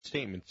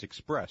statements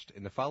expressed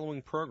in the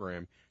following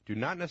program do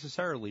not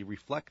necessarily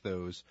reflect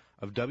those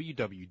of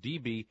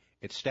WWDB,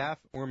 its staff,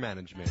 or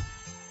management.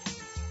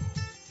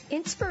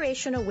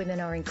 Inspirational women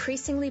are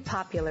increasingly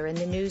popular in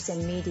the news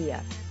and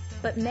media,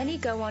 but many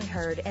go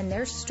unheard and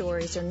their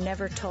stories are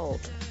never told.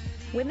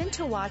 Women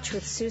to Watch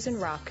with Susan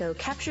Rocco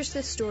captures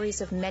the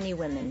stories of many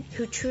women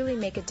who truly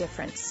make a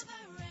difference.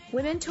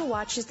 Women to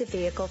Watch is the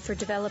vehicle for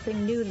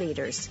developing new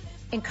leaders,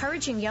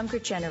 encouraging younger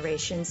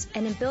generations,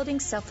 and in building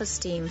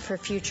self-esteem for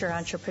future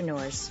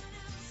entrepreneurs.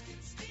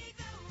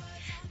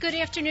 Good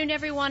afternoon,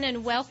 everyone,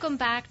 and welcome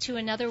back to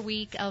another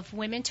week of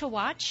Women to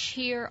Watch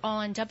here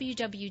on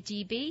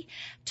WWDB,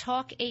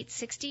 Talk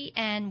 860,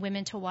 and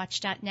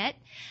WomenToWatch.net.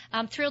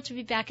 I'm thrilled to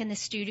be back in the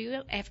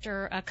studio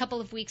after a couple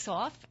of weeks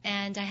off,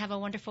 and I have a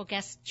wonderful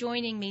guest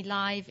joining me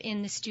live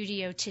in the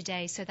studio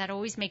today, so that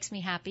always makes me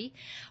happy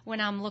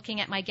when I'm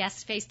looking at my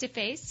guests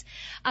face-to-face.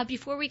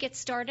 Before we get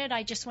started,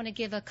 I just want to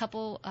give a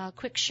couple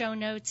quick show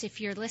notes.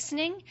 If you're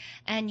listening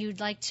and you'd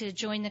like to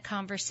join the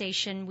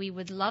conversation, we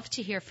would love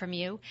to hear from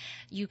you.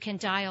 You can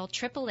dial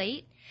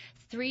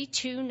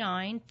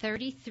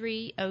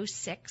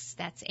 888-329-3306.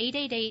 That's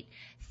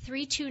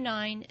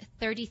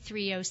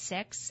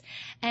 888-329-3306.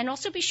 And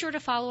also be sure to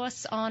follow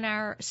us on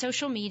our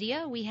social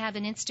media. We have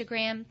an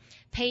Instagram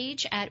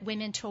page at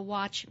Women to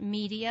Watch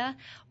Media.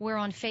 We're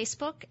on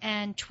Facebook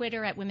and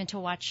Twitter at Women to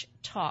Watch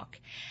Talk.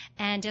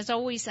 And as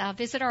always,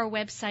 visit our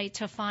website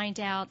to find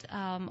out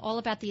all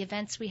about the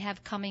events we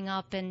have coming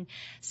up and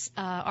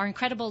our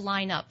incredible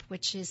lineup,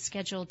 which is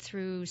scheduled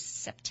through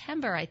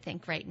September, I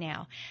think, right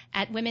now,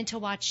 at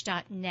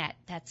WomenToWatch.net.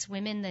 That's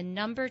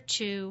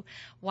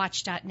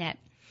Watch.net.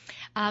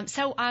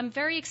 So I'm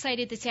very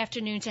excited this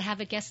afternoon to have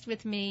a guest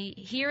with me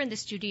here in the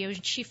studio.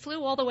 She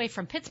flew all the way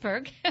from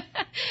Pittsburgh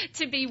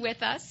to be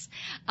with us,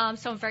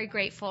 so I'm very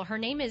grateful. Her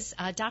name is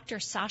Dr.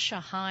 Sasha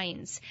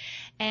Heinz,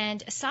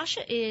 and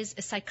Sasha is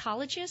a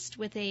psychologist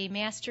with a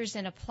master's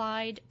in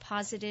applied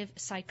positive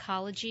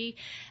psychology.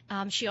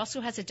 She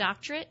also has a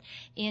doctorate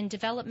in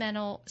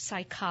developmental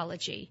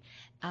psychology.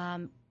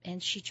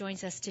 And she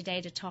joins us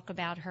today to talk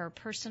about her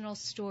personal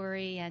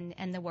story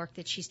and the work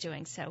that she's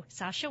doing. So,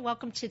 Sasha,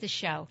 welcome to the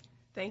show.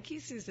 Thank you,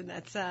 Susan.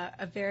 That's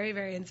a very,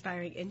 very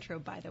inspiring intro,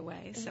 by the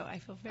way. So I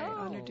feel very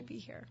honored to be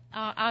here.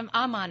 I'm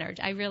honored.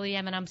 I really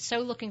am, and I'm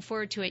so looking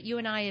forward to it. You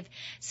and I have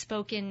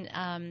spoken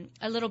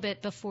a little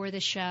bit before the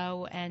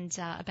show and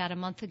about a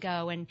month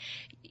ago, and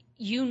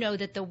you know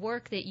that the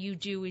work that you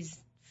do is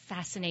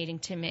fascinating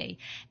to me,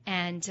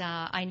 and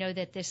I know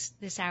that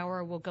this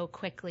hour will go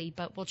quickly,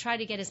 but we'll try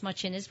to get as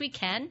much in as we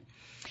can.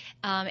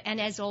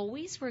 And as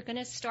always, we're going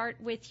to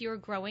start with your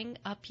growing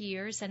up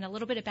years and a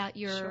little bit about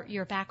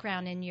your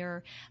background and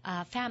your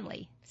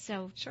family.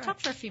 So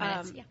talk for a few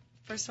minutes.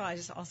 First of all, I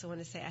just also want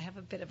to say I have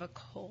a bit of a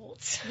cold.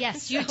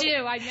 Yes, you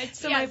do. My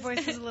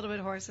voice is a little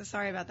bit hoarse, so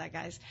sorry about that,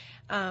 guys.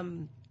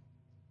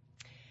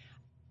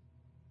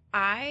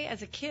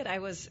 As a kid, I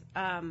was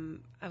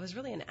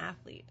really an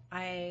athlete.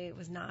 I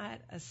was not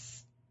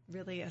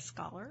really a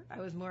scholar. I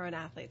was more an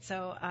athlete.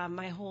 So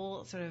my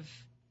whole sort of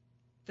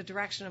the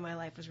direction of my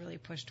life was really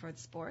pushed towards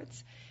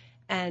sports.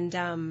 And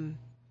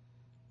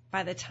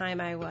by the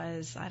time I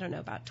was,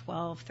 about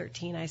 12,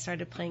 13, I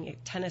started playing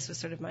tennis was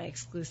sort of my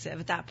exclusive.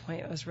 At that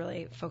point, I was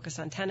really focused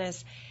on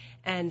tennis.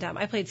 And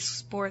I played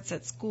sports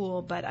at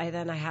school, but I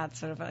had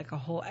sort of like a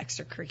whole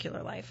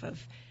extracurricular life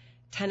of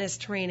tennis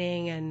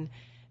training and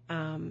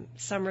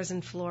summers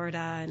in Florida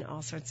and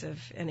all sorts of,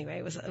 anyway,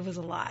 it was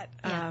a lot.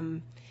 Yeah.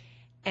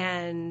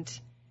 And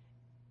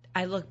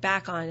I look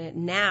back on it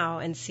now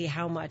and see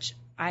how much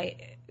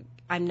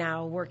I'm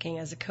now working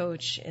as a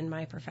coach in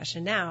my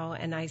profession now,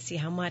 and I see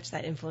how much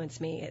that influenced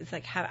me. It's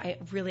like how I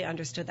really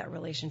understood that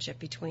relationship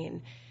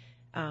between,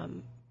 a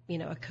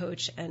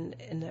coach and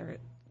their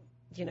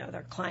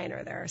client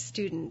or their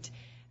student,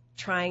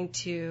 trying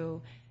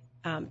to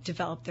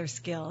develop their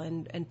skill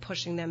and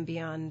pushing them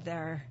beyond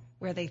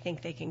where they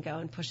think they can go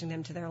and pushing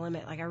them to their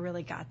limit. Like I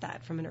really got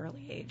that from an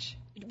early age.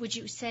 Would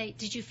you say,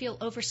 did you feel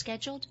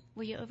overscheduled?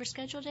 Were you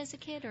overscheduled as a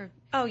kid, or?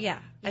 Oh yeah.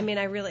 I mean,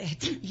 I really,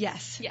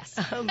 yes. Yes.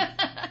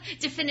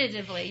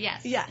 Definitively,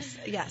 yes.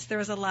 Yes. There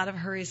was a lot of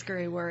hurry,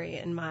 scurry, worry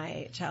in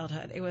my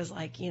childhood. It was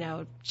like,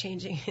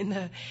 changing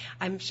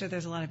I'm sure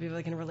there's a lot of people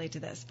that can relate to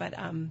this, but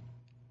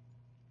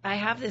I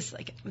have this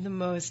like the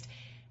most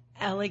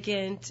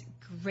elegant,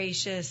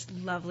 gracious,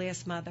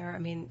 loveliest mother. I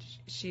mean,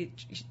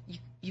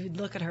 you would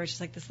look at her, she's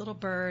like this little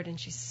bird, and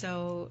she's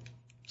so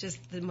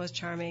just the most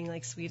charming,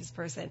 like sweetest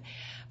person.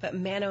 But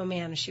man, oh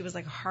man, she was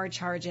like hard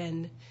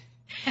charging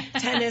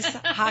tennis,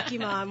 hockey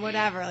mom,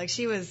 whatever. Like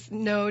she was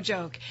no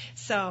joke.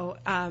 So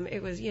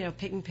it was,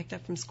 being picked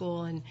up from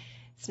school and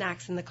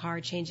snacks in the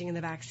car, changing in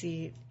the back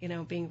seat,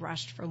 being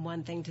rushed from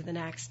one thing to the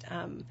next.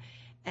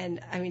 And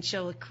I mean,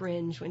 she'll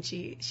cringe when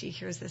she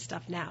hears this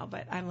stuff now.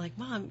 But I'm like,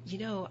 Mom,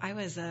 I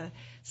was a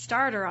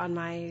starter on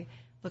my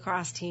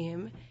lacrosse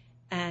team.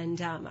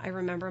 And I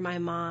remember my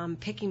mom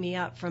picking me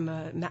up from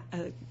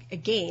a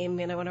game,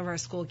 one of our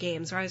school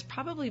games, where I was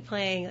probably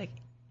playing like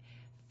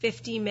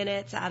 50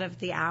 minutes out of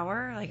the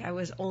hour. Like I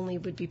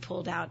would be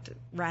pulled out to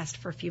rest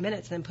for a few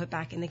minutes and then put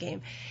back in the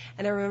game.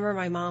 And I remember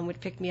my mom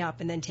would pick me up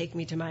and then take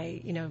me to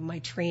my, my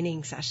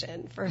training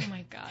session for Oh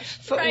my gosh.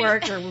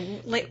 footwork or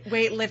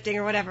weightlifting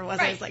or whatever it was.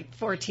 Right. I was like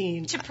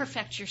 14. To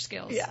perfect your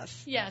skills.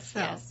 Yes. Yes, So.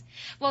 yes.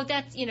 Well,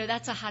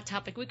 that's a hot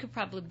topic. We could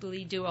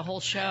probably do a whole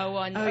show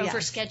on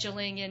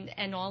overscheduling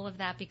and all of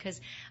that,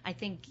 because I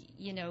think,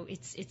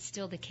 it's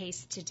still the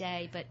case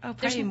today. But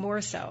probably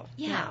more so.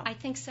 Yeah, now. I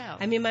think so.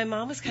 I mean, my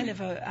mom was kind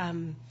of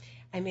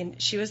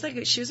she was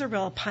a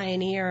real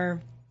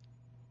pioneer,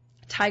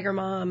 tiger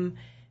mom,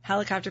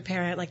 helicopter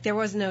parent. Like there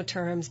was no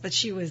terms, but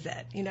she was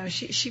it.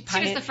 She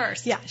was the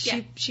first. Yeah,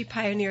 she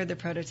pioneered the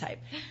prototype.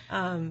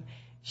 So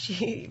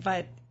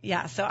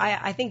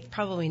I think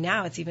probably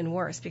now it's even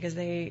worse because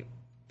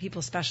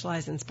people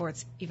specialize in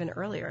sports even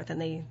earlier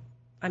than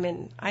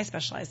I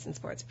specialized in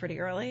sports pretty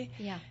early.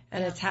 Yeah.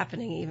 And it's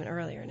happening even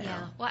earlier now.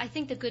 Yeah. Well, I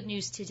think the good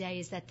news today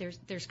is that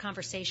there's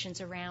conversations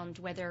around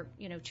whether,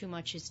 too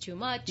much is too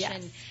much.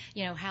 Yes.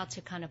 And, how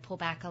to kind of pull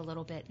back a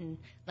little bit and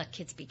let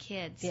kids be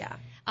kids. Yeah.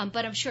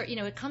 But I'm sure,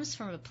 it comes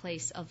from a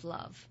place of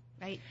love,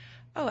 right?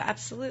 Oh,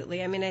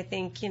 absolutely. I mean, I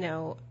think,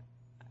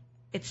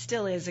 it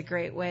still is a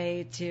great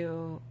way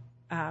to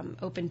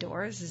open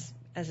doors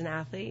as an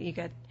athlete. You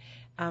get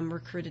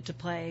recruited to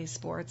play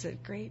sports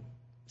at great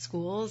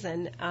schools,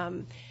 and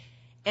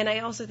I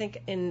also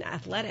think in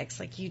athletics,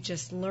 like you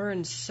just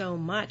learn so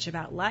much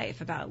about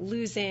life, about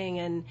losing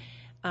and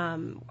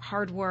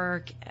hard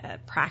work,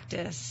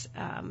 practice.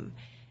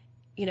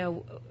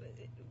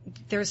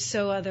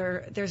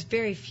 There's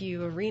very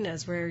few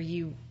arenas where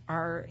you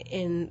are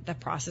in the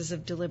process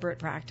of deliberate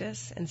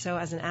practice, and so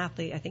as an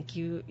athlete, I think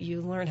you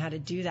learn how to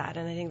do that,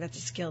 and I think that's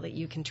a skill that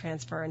you can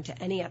transfer into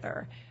any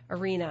other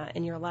arena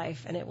in your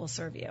life, and it will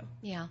serve you.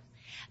 Yeah.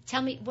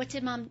 Tell me, what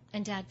did Mom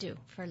and Dad do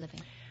for a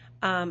living?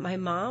 My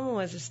mom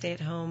was a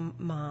stay-at-home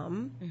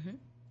mom,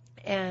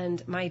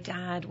 and my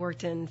dad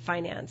worked in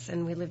finance,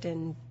 and we lived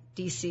in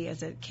D.C.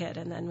 as a kid,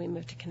 and then we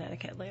moved to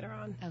Connecticut later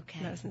on. Okay.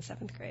 When I was in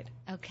 7th grade.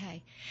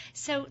 Okay.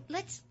 So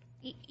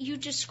you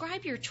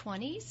describe your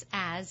 20s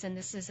as, and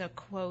this is a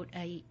quote,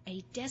 a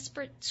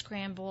desperate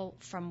scramble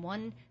from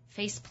one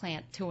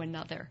faceplant to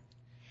another.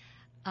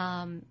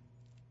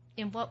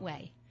 In what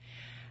way?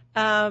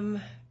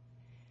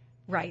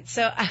 Right.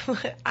 So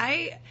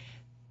I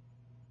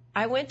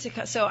went to,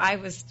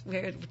 we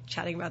were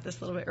chatting about this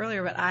a little bit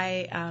earlier, but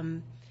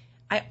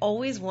I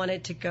always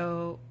wanted to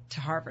go to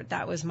Harvard.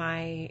 That was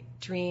my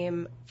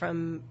dream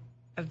from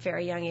a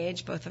very young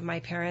age. Both of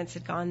my parents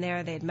had gone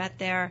there. They had met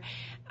there.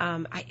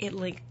 It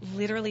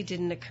literally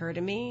didn't occur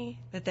to me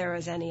that there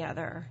was any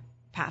other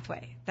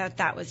pathway.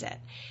 That was it.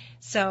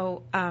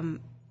 So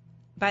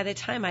by the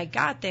time I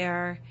got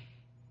there,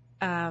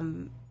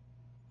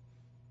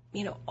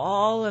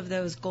 all of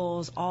those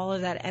goals, all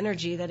of that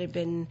energy that had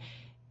been,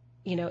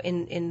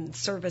 in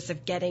service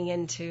of getting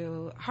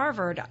into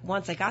Harvard,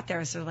 once I got there, I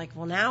was sort of like,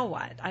 well, now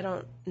what? I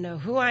don't know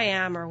who I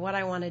am or what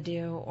I want to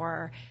do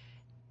or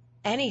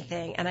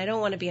anything, and I don't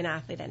want to be an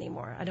athlete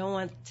anymore. I don't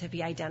want to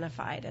be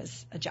identified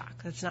as a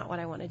jock. That's not what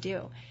I want to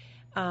do.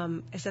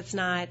 That's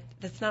not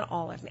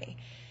all of me.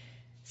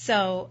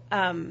 So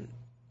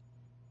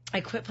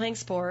I quit playing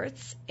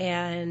sports,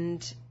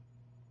 and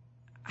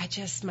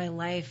my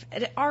life,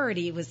 it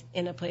already was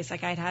in a place,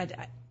 like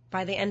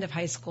by the end of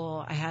high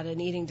school, I had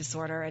an eating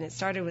disorder, and it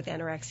started with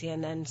anorexia,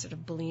 and then sort of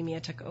bulimia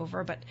took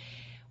over. But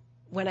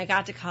when I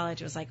got to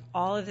college, it was like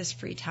all of this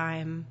free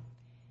time,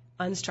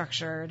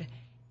 unstructured,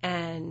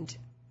 and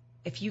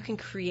if you can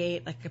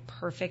create like a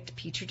perfect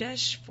petri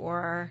dish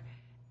for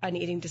an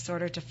eating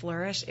disorder to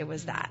flourish, it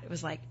was that. It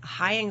was like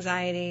high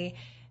anxiety,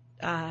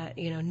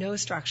 no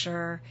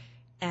structure,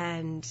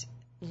 and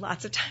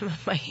lots of time on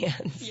my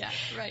hands. Yeah,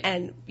 right.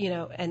 And,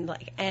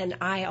 and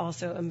I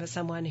also am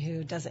someone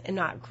who am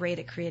not great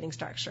at creating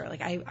structure.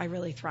 Like I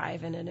really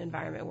thrive in an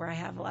environment where I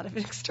have a lot of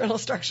external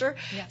structure.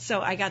 Yeah. So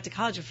I got to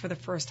college for the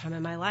first time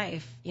in my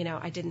life.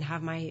 I didn't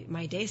have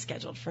my day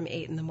scheduled from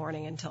 8 in the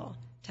morning until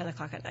 10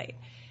 o'clock at night.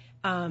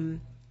 And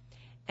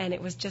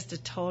it was just a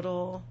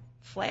total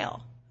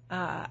flail.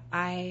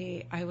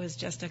 I was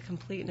just a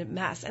complete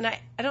mess. And I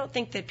don't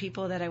think that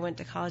people that I went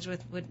to college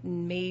with would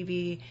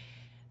maybe,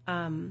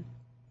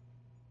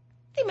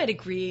 they might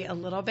agree a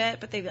little bit,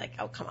 but they'd be like,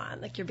 oh, come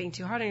on, like you're being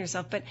too hard on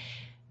yourself. But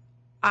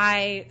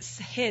I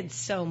hid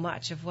so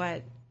much of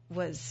what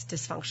was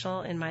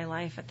dysfunctional in my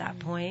life at that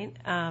point.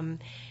 And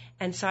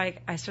so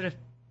I sort of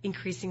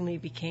increasingly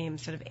became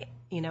sort of,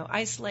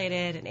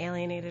 isolated and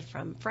alienated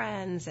from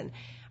friends. And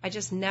I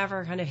just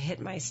never kind of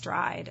hit my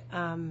stride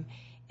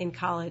in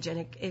college.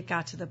 And it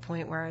got to the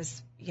point where I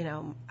was,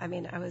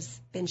 I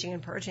was binging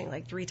and purging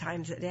like 3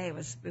 times a day. It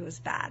was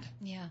bad.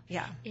 Yeah.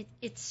 Yeah.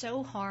 It's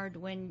so hard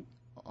when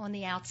on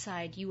the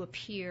outside you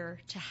appear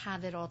to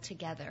have it all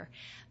together.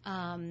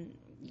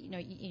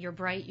 You're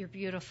bright, you're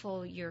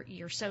beautiful,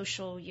 you're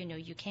social,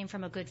 you came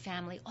from a good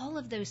family, all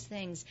of those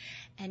things,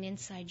 and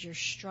inside you're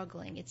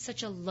struggling. It's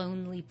such a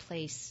lonely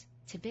place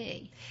to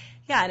be.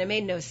 Yeah, and it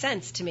made no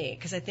sense to me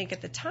because I think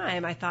at the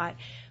time I thought,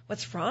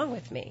 what's wrong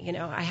with me? You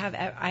know, I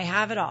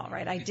have it all,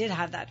 right? I did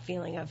have that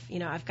feeling of, you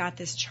know, I've got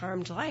this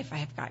charmed life. I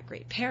have got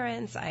great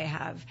parents. I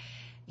have,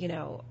 you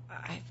know,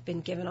 I've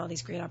been given all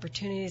these great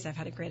opportunities. I've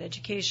had a great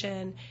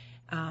education.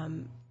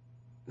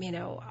 You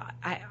know,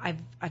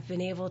 I've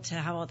been able to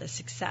have all this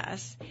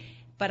success,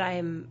 but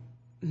I'm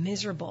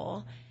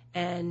miserable.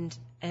 And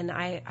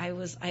I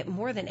was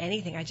more than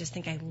anything, I just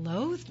think I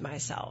loathed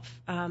myself,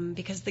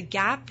 because the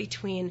gap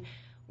between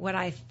what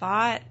I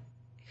thought,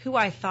 who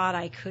I thought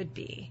I could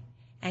be,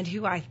 and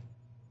who I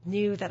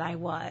knew that I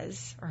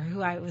was, or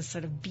who I was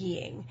sort of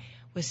being,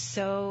 was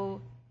so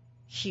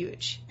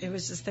huge. There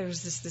was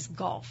this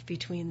gulf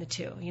between the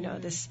two, you know,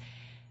 this,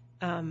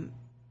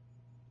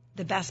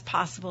 the best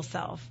possible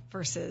self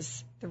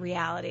versus the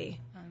reality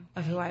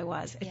of who I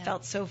was. It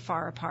felt so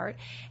far apart.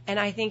 And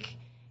I think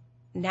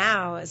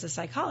now, as a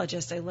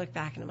psychologist, I look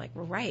back and I'm like,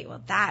 well, right,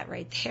 well, that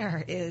right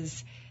there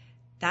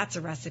that's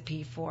a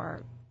recipe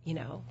for, you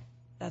know,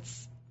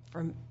 that's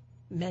for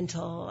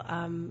mental,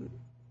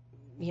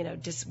 you know,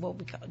 what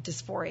we call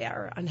dysphoria,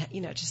 or,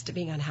 you know, just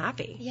being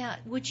unhappy. Yeah.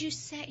 Would you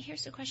say,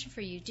 here's a question for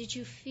you. Did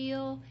you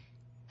feel,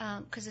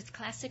 because it's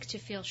classic to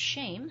feel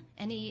shame,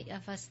 any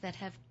of us that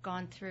have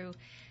gone through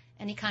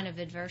any kind of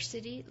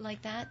adversity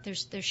like that,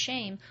 there's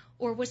shame,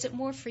 or was it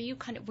more for you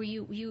kind of, were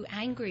you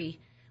angry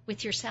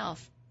with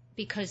yourself?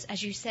 Because,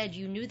 as you said,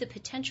 you knew the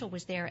potential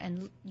was there,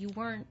 and you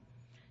weren't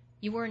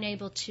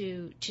able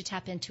to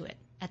tap into it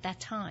at that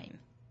time.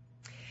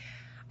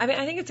 I mean,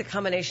 I think it's a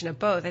combination of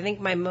both. I think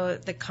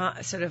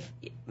sort of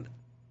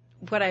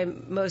what I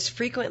most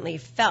frequently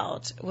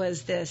felt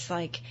was this,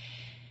 like,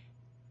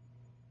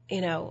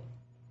 you know,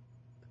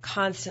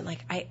 constant,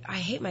 like, I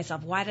hate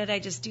myself. Why did I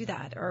just do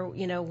that? Or,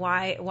 you know,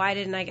 why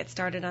didn't I get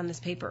started on this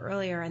paper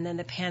earlier? And then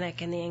the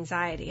panic and the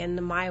anxiety. And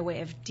my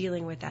way of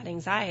dealing with that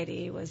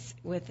anxiety was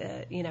with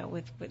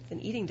an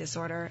eating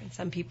disorder. And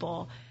some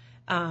people,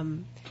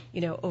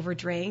 you know,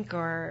 overdrink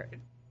or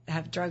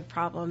have drug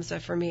problems. So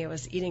for me, it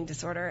was eating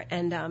disorder.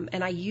 And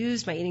I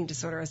used my eating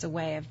disorder as a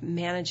way of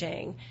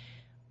managing,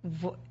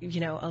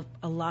 you know,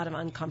 a lot of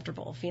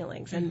uncomfortable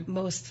feelings. And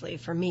mostly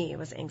for me, it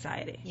was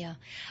anxiety. Yeah.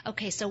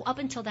 Okay. So up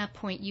until that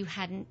point, you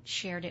hadn't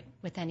shared it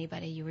with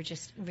anybody. You were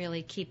just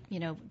really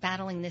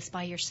battling this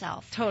by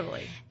yourself.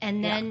 Totally.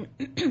 And then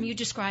you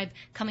describe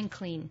coming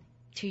clean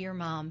to your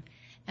mom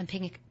and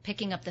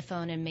picking up the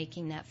phone and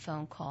making that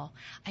phone call.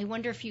 I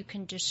wonder if you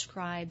can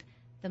describe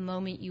the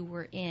moment you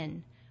were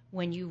in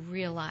when you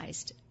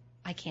realized,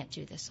 I can't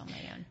do this on my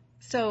own.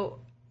 So,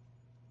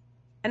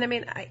 and I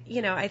mean,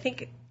 I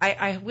think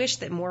I wish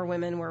that more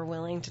women were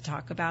willing to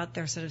talk about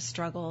their sort of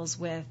struggles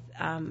with,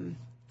 you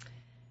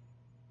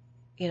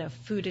know,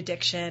 food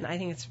addiction. I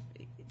think it's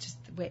just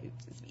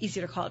it's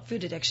easier to call it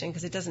food addiction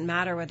because it doesn't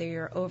matter whether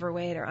you're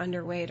overweight or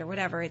underweight or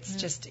whatever. It's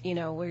just, you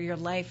know, where your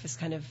life is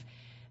kind of,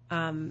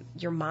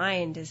 your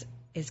mind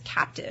is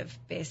captive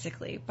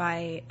basically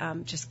by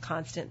just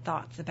constant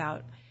thoughts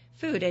about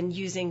food and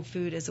using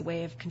food as a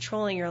way of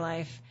controlling your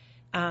life.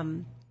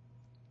 And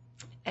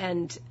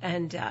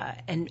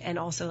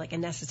also like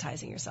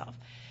anesthetizing yourself.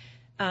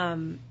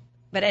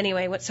 But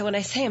anyway, so when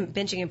I say I'm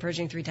binging and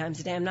purging 3 times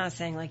a day, I'm not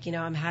saying like, you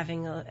know, I'm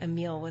having a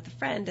meal with a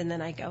friend and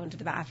then I go into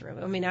the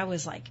bathroom. I mean, I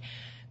was like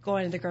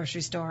going to the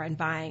grocery store and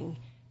buying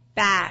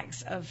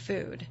bags of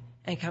food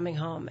and coming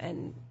home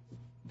and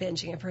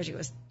binging and purging. It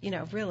was, you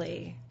know,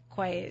 really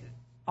quite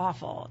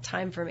awful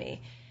time for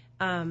me.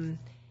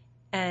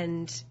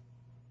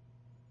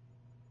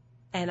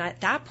 And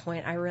at that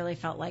point, I really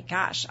felt like,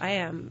 gosh,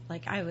 I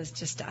was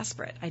just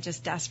desperate.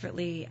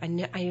 I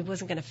knew I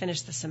wasn't going to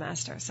finish the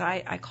semester. So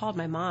I called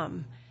my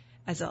mom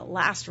as a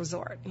last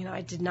resort. You know,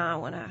 I did not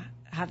want to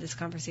have this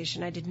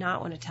conversation. I did not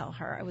want to tell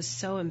her. I was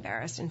so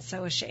embarrassed and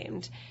so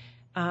ashamed.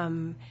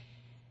 You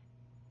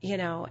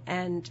know,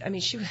 and I mean,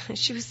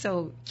 she was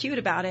so cute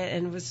about it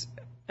and was,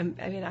 I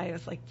mean, I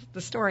was like, the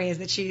story is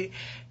that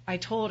I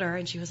told her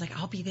and she was like,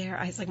 I'll be there.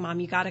 I was like, Mom,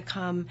 you got to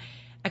come.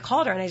 I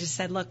called her and I just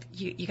said, look,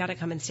 you got to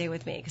come and stay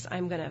with me because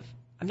I'm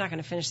not going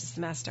to finish the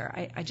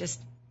semester.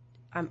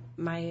 I'm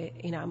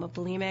a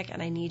bulimic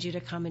and I need you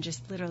to come and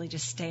just literally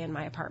just stay in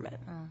my apartment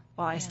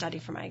while I study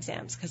for my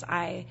exams because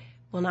I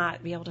will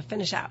not be able to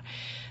finish out.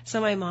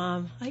 So my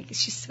mom, like,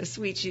 she's so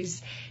sweet.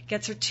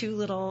 Gets her 2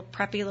 little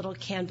preppy little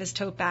canvas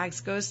tote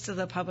bags, goes to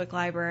the public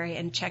library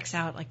and checks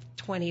out like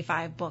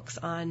 25 books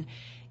on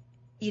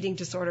eating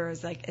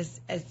disorders, like as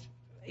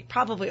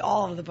probably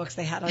all of the books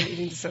they had on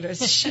eating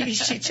disorders.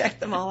 She checked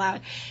them all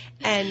out.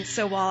 And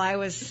so while I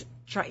was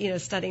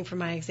studying for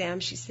my exam,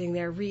 she's sitting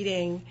there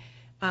reading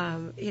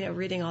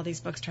all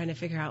these books, trying to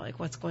figure out like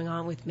what's going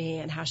on with me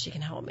and how she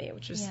can help me,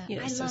 which was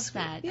I so love sweet.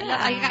 that. Yeah.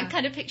 I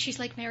kind of she's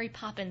like Mary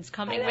Poppins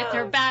coming with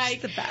her bag.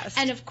 She's the best.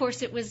 And of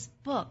course it was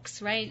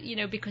books, right? You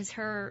know, because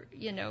her,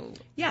 you know.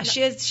 Yeah,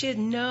 she had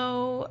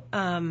no.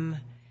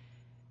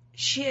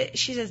 She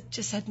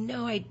just had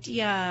no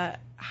idea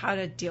how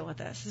to deal with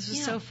this. This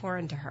was so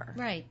foreign to her.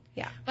 Right.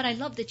 Yeah. But I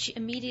love that she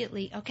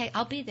immediately, okay,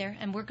 I'll be there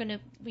and we're going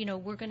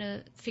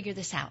to figure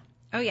this out.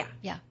 Oh, yeah.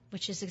 Yeah.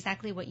 which is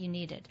exactly what you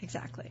needed.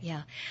 Exactly.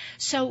 Yeah.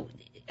 So,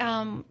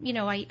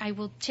 I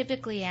will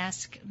typically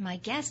ask my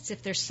guests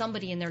if there's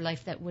somebody in their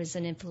life that was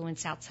an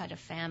influence outside of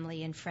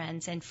family and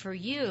friends. And for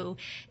you,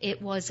 it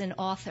was an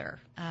author,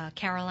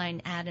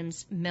 Caroline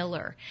Adams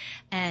Miller.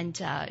 And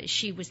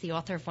she was the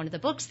author of one of the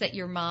books that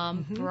your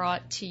mom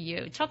brought to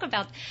you. Talk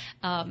about,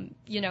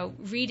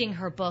 reading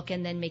her book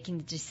and then making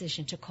the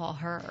decision to call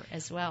her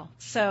as well.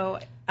 So,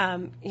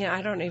 I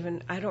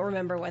don't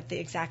remember what the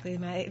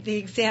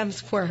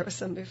exams were.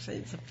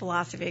 It's a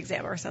philosophy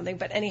exam or something.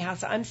 But anyhow,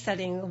 so I'm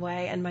studying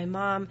away, and my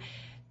mom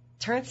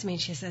turns to me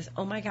and she says,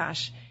 "Oh my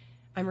gosh,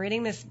 I'm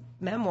reading this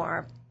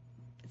memoir.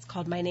 It's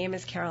called My Name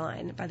is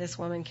Caroline by this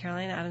woman,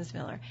 Caroline Adams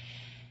Miller."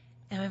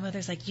 And my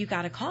mother's like, "You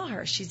got to call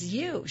her. She's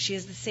you. She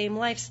has the same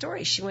life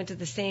story. She'd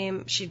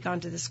gone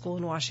to the school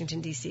in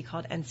Washington, D.C.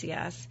 called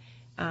NCS.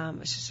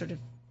 It's just sort of,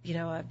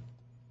 a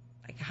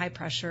high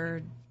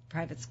pressure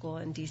private school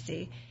in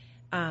D.C.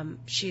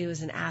 She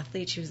was an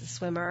athlete. She was a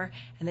swimmer.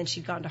 And then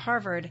she'd gone to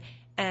Harvard,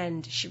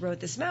 and she wrote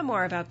this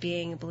memoir about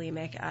being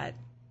bulimic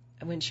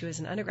when she was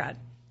an undergrad.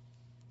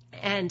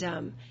 And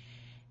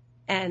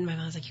my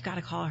mom was like, "You got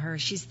to call her.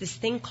 She's this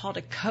thing called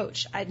a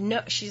coach."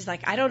 She's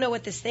like, "I don't know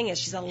what this thing is.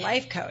 She's a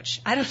life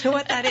coach. I don't know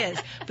what that is,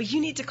 but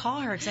you need to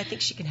call her because I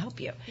think she can help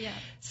you." Yeah.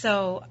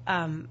 So,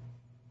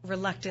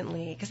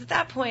 reluctantly, because at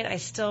that point I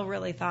still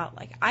really thought,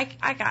 like,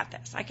 I got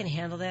this. I can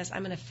handle this.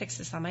 I'm going to fix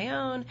this on my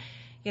own.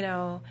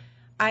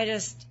 I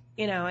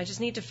just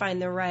need to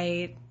find the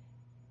right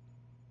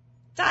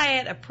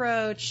diet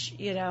approach.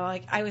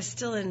 I was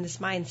still in this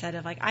mindset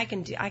of, like, I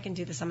can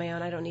do this on my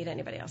own. I don't need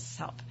anybody else's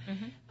help.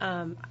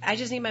 I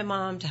just need my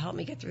mom to help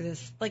me get through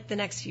this, like, the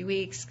next few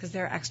weeks, because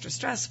they're extra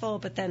stressful,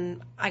 but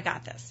then I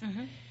got this.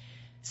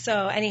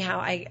 So anyhow,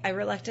 I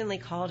reluctantly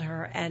called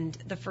her, and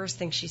the first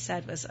thing she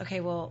said was,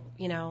 "Okay, well,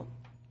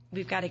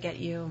 we've got to get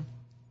you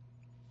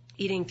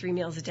eating 3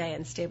 meals a day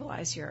and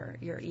stabilize your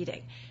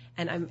eating."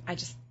 And I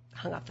just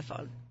hung up the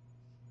phone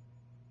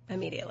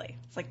immediately.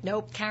 It's like,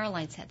 nope.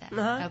 Caroline said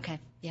that. Okay.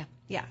 Yeah.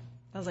 Yeah.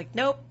 I was like,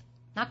 nope.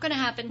 Not going to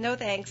happen. No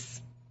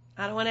thanks.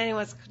 I don't want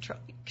anyone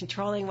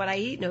controlling what I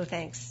eat. No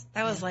thanks.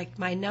 That was like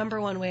my number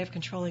one way of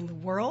controlling the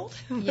world,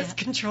 was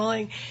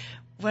controlling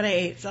what I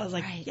ate. So I was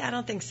like, yeah, I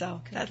don't think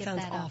so. That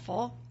sounds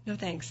awful. No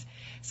thanks.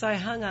 So I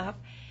hung up,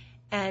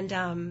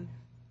 and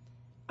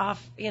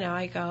off,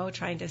 I go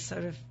trying to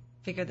sort of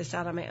figure this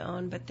out on my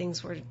own, but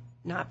things were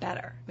not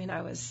better. I mean,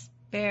 I was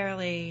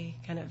barely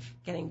kind of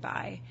getting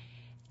by.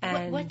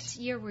 And what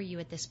year were you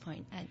at this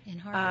point in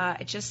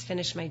Harvard? I just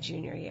finished my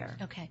junior year.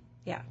 Okay.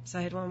 Yeah, so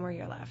I had one more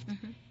year left.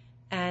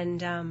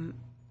 And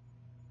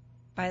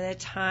by the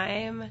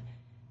time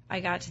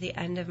I got to the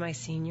end of my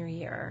senior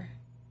year,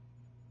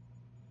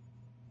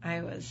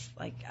 I was,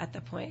 like, at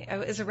the point,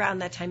 it was around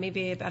that time,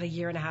 maybe about a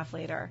year and a half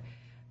later,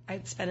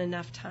 I'd spent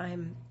enough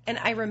time. And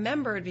I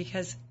remembered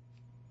because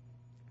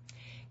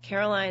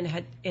Caroline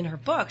had, in her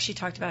book, she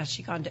talked about how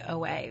she'd gone to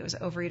OA. It was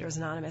Overeaters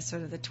Anonymous,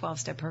 sort of the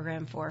 12-step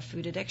program for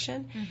food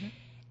addiction.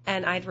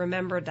 And I'd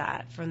remembered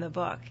that from the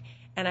book.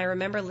 And I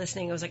remember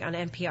listening, it was like on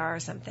NPR or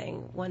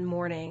something, one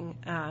morning.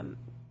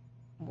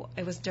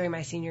 It was during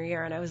my senior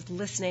year, and I was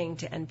listening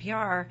to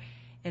NPR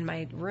in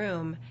my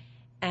room,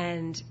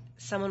 and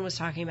someone was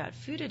talking about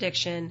food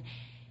addiction,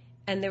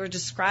 and they were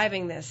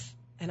describing this,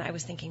 and I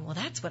was thinking, well,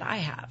 that's what I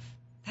have.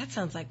 That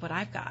sounds like what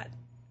I've got,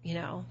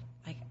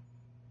 like,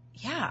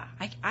 yeah,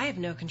 I have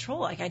no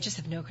control. Like, I just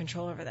have no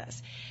control over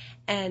this.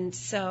 And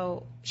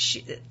so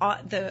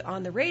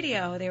on the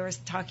radio, they were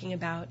talking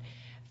about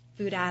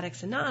Food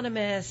Addicts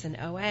Anonymous and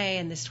OA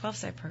and this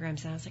 12-step program.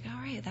 And I was like,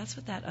 all right, that's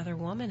what that other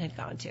woman had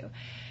gone to.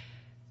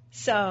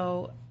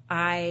 So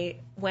I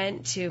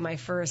went to my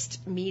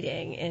first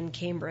meeting in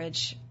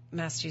Cambridge,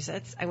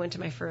 Massachusetts. I went to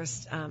my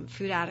first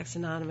Food Addicts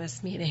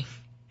Anonymous meeting.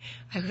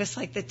 I was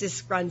like the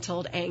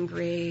disgruntled,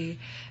 angry,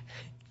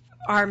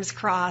 arms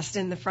crossed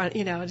in the front,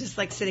 just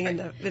like sitting in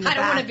the back. I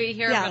don't want to be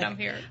here, but I'm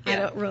here. Yeah. I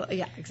don't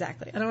really,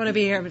 exactly. I don't want to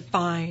be here, but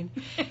fine.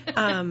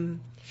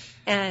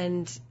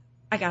 And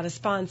I got a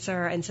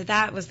sponsor, and so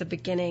that was the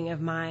beginning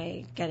of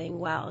my getting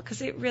well,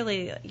 because it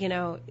really,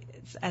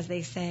 it's, as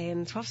they say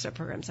in 12-step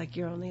programs, like,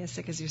 you're only as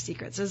sick as your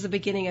secret. So it was the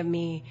beginning of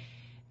me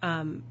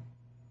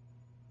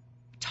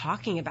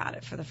talking about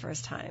it for the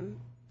first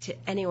time to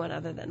anyone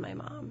other than my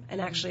mom,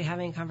 and actually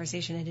having a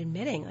conversation and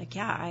admitting, like,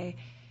 yeah,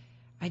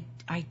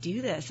 I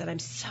do this, and I'm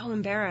so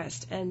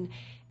embarrassed, and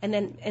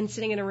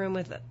sitting in a room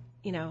with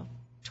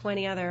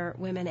 20 other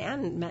women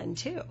and men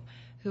too,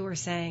 who were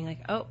saying, like,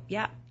 oh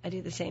yeah, I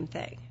do the same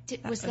thing.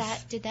 Did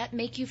that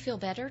make you feel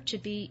better to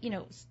be,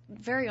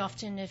 very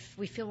often if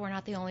we feel we're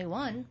not the only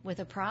one with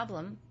a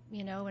problem,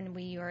 and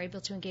we are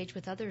able to engage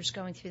with others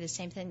going through the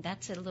same thing,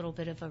 that's a little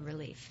bit of a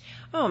relief.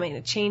 Oh,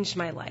 it changed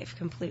my life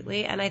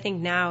completely. And I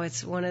think now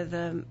it's one of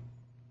the,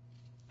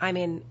 I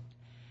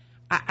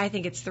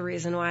think it's the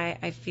reason why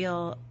I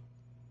feel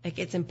like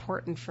it's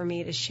important for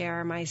me to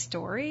share my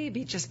story,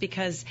 just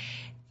because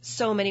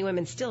so many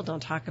women still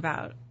don't talk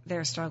about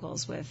their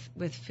struggles with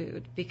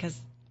food, because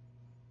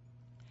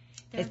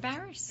they're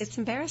embarrassed. It's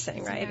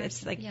embarrassing, right?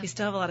 It's like we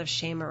still have a lot of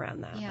shame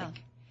around that. Yeah.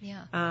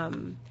 Yeah.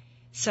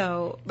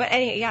 So, but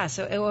anyway, yeah,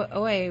 so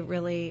OA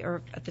really,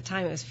 or at the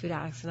time it was Food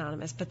Addicts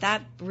Anonymous, but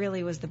that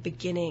really was the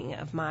beginning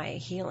of my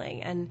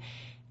healing. And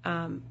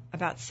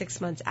about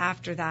 6 months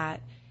after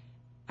that,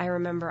 I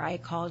remember I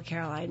called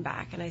Caroline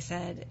back and I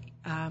said,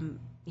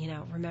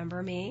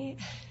 remember me?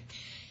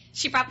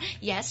 She probably,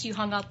 yes, you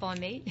hung up on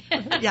me.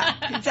 Yeah,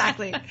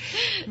 exactly.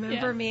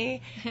 Remember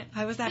me?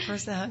 I was that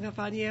person that hung up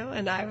on you,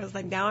 and I was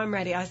like, now I'm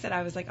ready.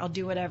 I was like, I'll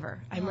do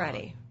whatever. I'm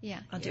ready. Yeah.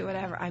 I'll do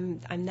whatever.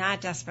 I'm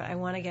that desperate. I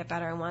want to get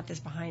better. I want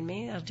this behind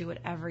me. I'll do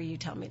whatever you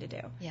tell me to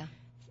do. Yeah.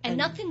 And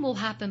nothing will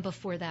happen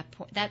before that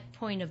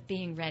point of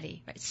being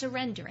ready, right?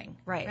 Surrendering.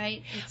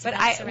 Right. It's but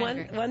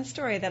surrendering. one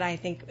story that I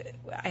think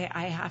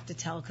I have to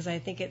tell, because I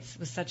think it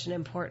was such an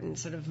important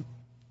sort of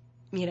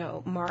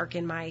mark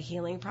in my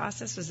healing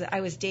process, was that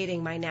I was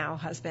dating my now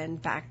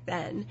husband back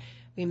then.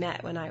 We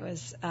met when I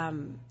was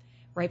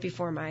right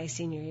before my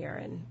senior year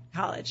in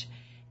college.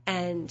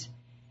 And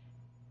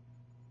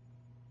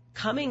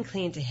coming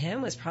clean to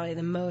him was probably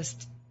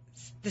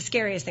the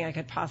scariest thing I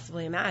could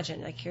possibly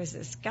imagine. Like, here's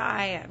this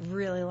guy, I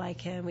really like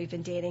him. We've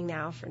been dating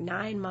now for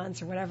 9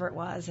 months or whatever it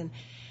was. And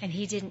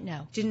he didn't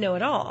know. Didn't know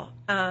at all.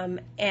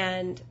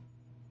 And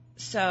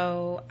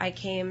so I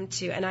came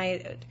to,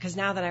 because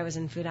now that I was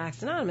in Food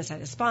Addicts Anonymous, I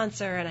had a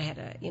sponsor and I had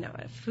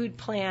a food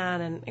plan,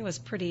 and it was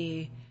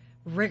pretty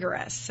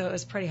rigorous. So it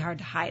was pretty hard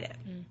to hide it.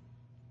 Mm.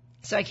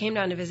 So I came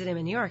down to visit him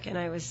in New York, and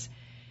I was,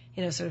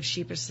 sort of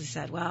sheepishly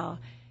said, well,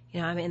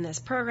 I'm in this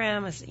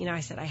program. I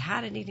said I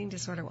had an eating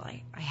disorder. Well,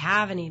 I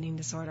have an eating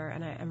disorder,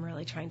 and I'm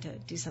really trying to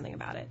do something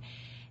about it.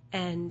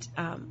 And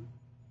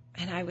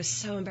I was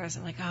so embarrassed.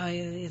 I'm like, oh,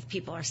 these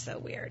people are so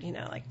weird.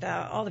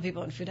 All the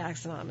people in Food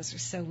Addicts Anonymous are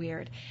so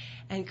weird.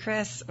 And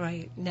Chris,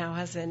 my now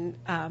husband,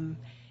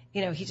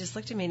 he just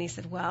looked at me and he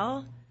said,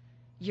 well,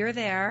 you're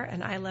there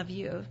and I love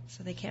you,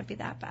 so they can't be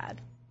that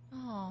bad.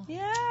 Oh.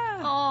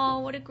 Yeah. Oh,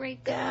 what a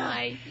great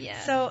guy. Yeah.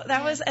 So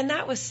that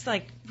was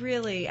like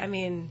really, I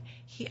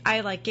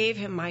gave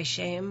him my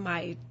shame,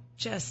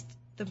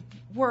 the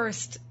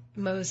worst,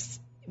 most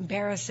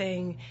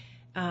embarrassing,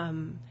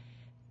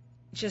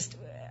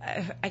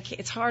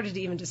 it's hard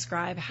to even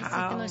describe how. It's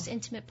like the most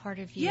intimate part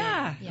of you.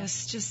 Yeah. It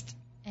was just.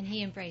 And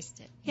he embraced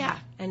it. Yeah.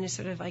 And it's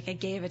sort of like I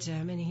gave it to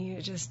him, and he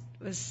just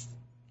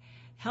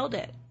held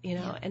it,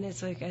 and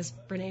it's like, as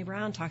Brene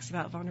Brown talks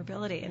about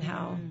vulnerability and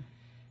how,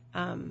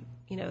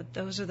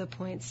 those are the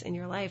points in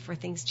your life where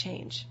things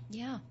change.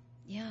 Yeah.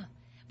 Yeah.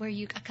 Where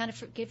you kind of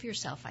forgive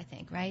yourself, I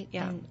think, right?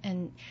 Yeah.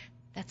 And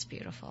that's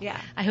beautiful. Yeah.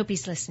 I hope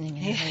he's listening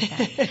and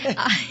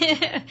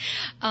heard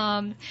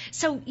that.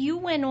 So you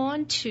went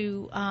on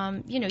to,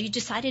 you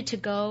decided to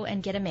go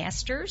and get a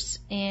master's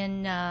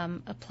in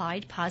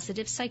applied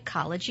positive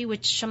psychology,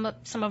 which some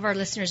of our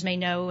listeners may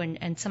know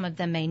and some of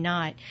them may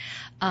not,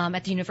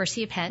 at the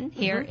University of Penn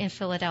here in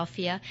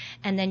Philadelphia.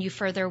 And then you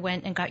further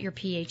went and got your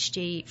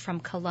Ph.D. from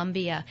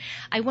Columbia.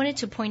 I wanted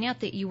to point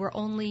out that you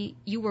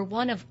were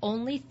one of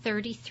only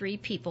 33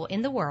 people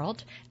in the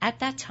world at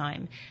that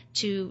time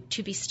to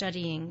be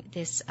studying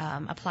this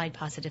applied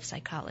positive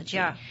psychology,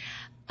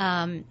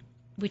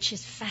 which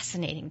is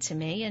fascinating to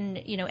me. And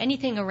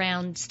anything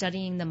around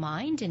studying the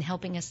mind and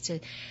helping us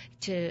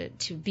to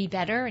be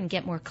better and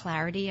get more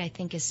clarity, I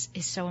think is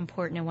so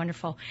important and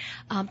wonderful.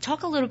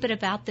 Talk a little bit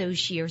about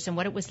those years and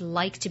what it was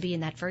like to be in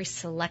that very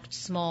select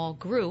small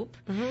group,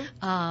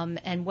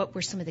 and what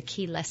were some of the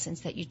key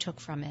lessons that you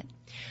took from it.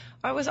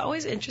 I was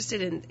always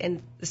interested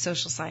in the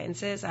social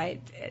sciences.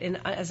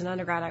 As an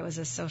undergrad, I was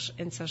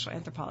in social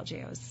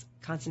anthropology. I was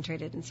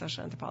concentrated in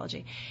social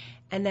anthropology.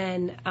 And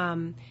then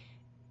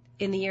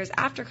in the years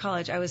after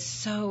college, I was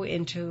so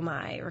into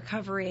my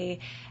recovery.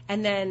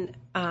 And then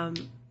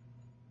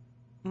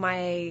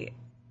my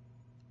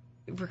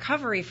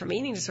recovery from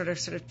eating disorder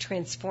sort of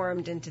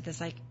transformed into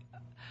this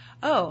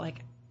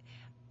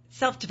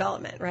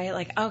self-development, right?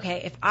 Like,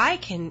 okay, if I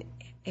can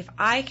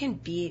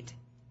beat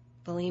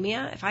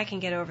bulimia, if I can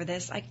get over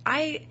this,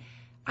 I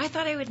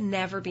thought I would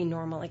never be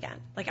normal again.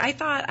 I just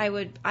thought I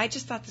was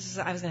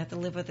going to have to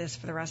live with this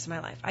for the rest of my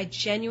life. I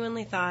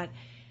genuinely thought,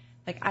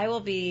 I will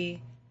be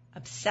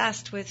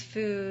obsessed with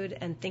food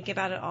and think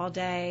about it all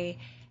day,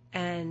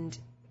 and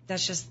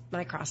that's just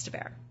my cross to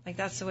bear.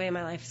 That's the way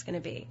my life is going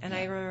to be. And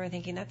I remember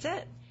thinking, that's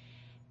it.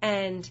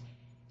 And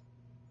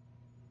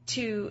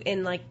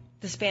in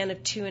the span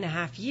of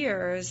 2.5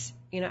 years,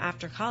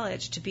 after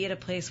college, to be at a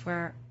place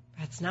where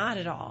that's not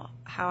at all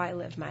how I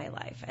lived my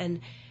life. And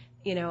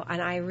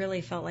I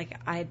really felt like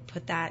I'd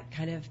put that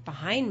kind of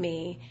behind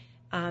me,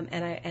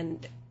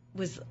 and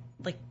was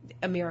like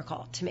a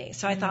miracle to me.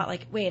 So I thought,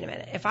 wait a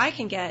minute, if I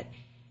can get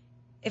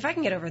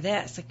over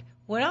this,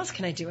 what else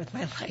can I do with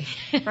my life?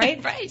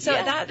 Right? Right. So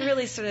that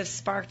really sort of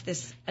sparked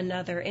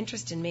another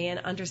interest in me, and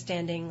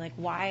understanding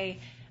why,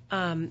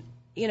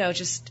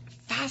 just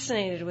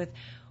fascinated with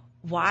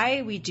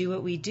why we do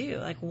what we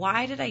do.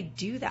 Why did I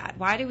do that?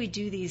 Why do we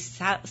do these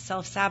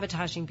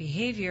self-sabotaging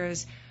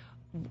behaviors?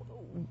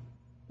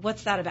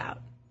 What's that about?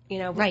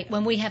 Right.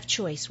 When we have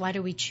choice, why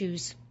do we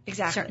choose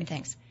exactly certain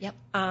things? Yep.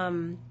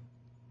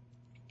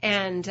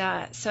 And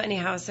so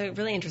anyhow, so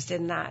really interested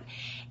in that.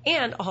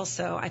 And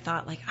also I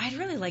thought, like, I'd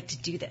really like to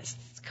do this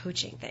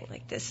coaching thing.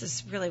 Like, this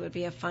is really would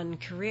be a fun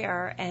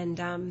career. And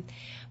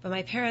but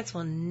my parents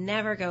will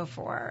never go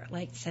for,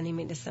 like, sending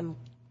me to some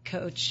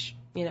coach,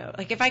 you know.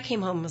 Like, if I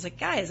came home and was like,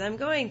 guys, I'm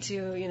going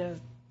to, you know,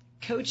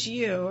 coach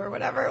you or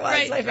whatever it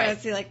was, my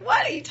parents would be like,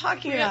 what are you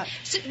talking about?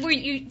 So were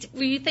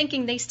you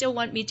thinking they still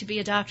want me to be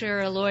a doctor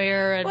or a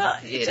lawyer and,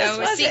 well, you know,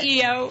 a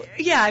CEO?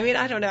 Yeah, I mean,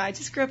 I don't know. I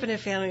just grew up in a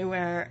family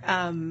where,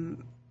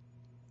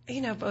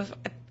 you know,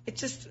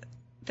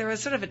 there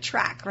was sort of a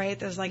track, right?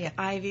 There's like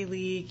Ivy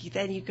League,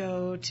 then you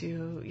go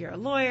to, you're a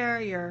lawyer,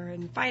 you're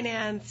in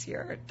finance,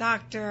 you're a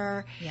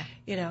doctor,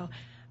 you know.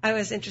 I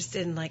was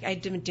interested in, like,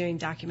 I'd been doing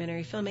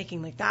documentary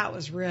filmmaking, like, that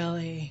was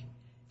really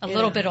a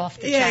little bit off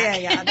the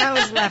track. Yeah. That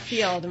was left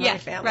field in my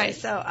family. Right.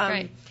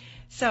 So,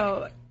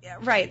 So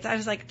I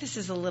was like, this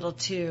is a little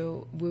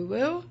too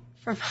woo-woo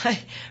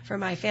for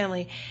my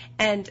family.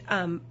 And,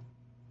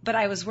 but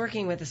I was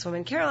working with this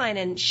woman, Caroline,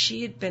 and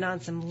she had been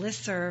on some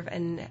listserv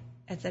and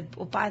said,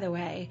 well, by the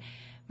way,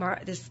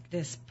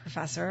 this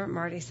professor,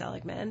 Marty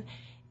Seligman,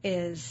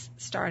 is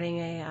starting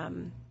a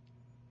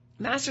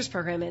master's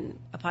program in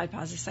applied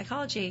positive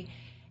psychology,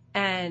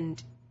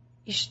 and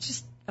you should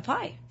just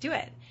apply, do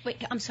it. Wait,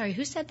 I'm sorry,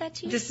 who said that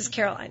to you? This is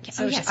Caroline.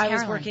 So yes, I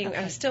was Caroline. working, Okay.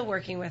 I was still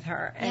working with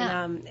her,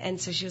 and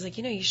so she was like,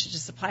 you know, you should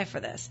just apply for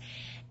this.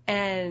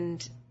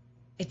 And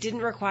it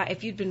didn't require,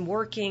 if you'd been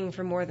working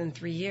for more than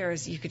 3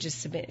 years, you could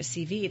just submit a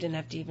CV. You didn't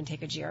have to even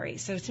take a GRE.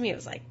 So to me, it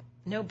was like,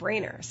 no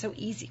brainer. So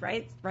easy,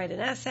 right? Write an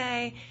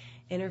essay,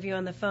 interview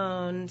on the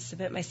phone,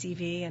 submit my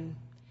CV, and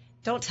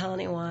don't tell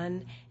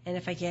anyone. And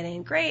if I get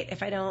in, great.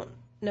 If I don't,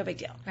 no big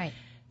deal. Right.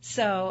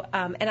 So,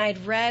 and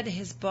I'd read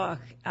his book,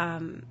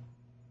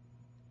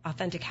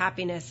 Authentic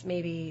Happiness,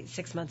 maybe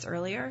 6 months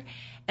earlier.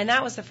 And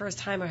that was the first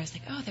time where I was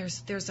like, oh,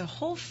 there's a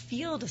whole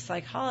field of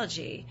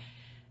psychology,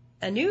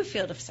 a new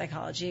field of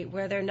psychology,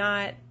 where they're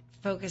not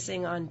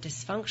focusing on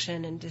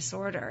dysfunction and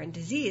disorder and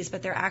disease,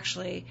 but they're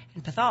actually,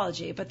 and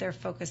pathology, but they're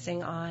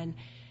focusing on,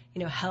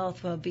 you know,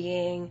 health,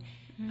 well-being.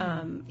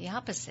 The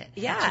opposite.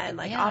 Yeah, and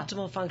like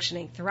optimal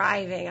functioning,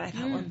 thriving. And I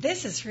thought, well,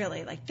 this is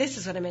really, like, this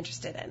is what I'm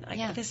interested in.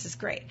 Like, this is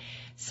great.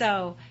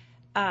 So,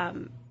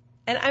 and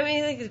I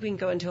mean, I think we can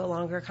go into a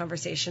longer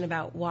conversation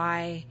about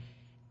why,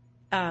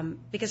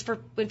 because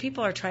when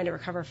people are trying to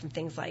recover from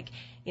things like,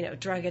 you know,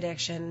 drug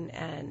addiction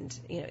and,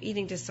 you know,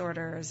 eating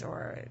disorders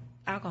or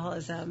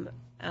alcoholism,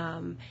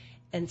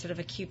 and sort of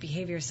acute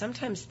behavior,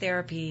 sometimes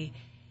therapy's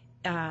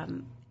a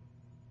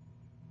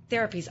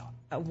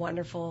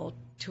wonderful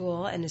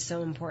tool and is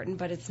so important,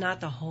 but it's not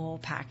the whole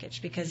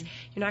package, because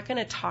you're not going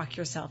to talk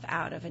yourself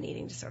out of an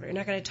eating disorder. You're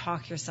not going to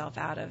talk yourself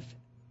out of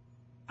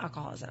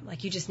alcoholism.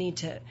 Like,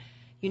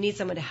 you need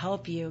someone to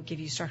help you, give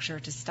you structure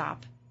to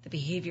stop the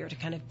behavior, to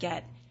kind of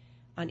get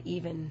on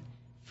even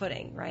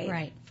footing, right?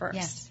 Right. First.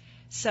 Yes.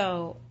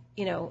 So,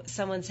 you know,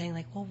 someone saying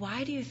like, well,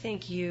 why do you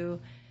think you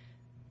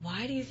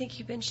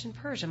binged and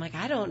purged? I'm like,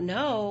 I don't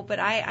know, but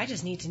I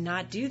just need to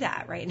not do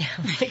that right now.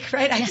 Like,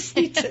 right? I just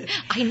need to.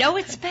 I know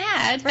it's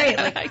bad. Right.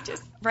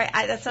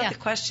 Like, that's not the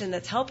question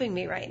that's helping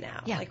me right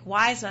now. Yeah. Like,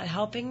 why is not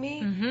helping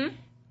me? Mm-hmm.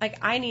 Like,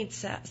 I need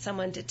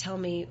someone to tell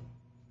me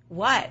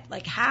what,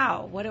 like,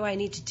 how, what do I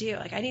need to do?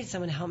 Like, I need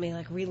someone to help me,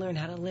 like, relearn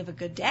how to live a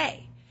good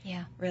day.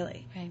 Yeah.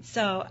 Really. Right.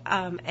 So,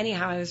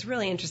 anyhow, I was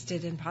really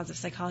interested in positive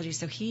psychology.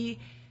 So he,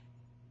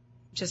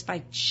 just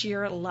by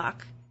sheer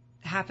luck,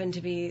 happened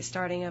to be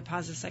starting a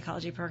positive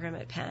psychology program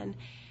at Penn.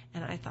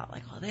 And I thought,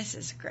 like, well, this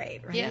is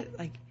great, right? Yeah.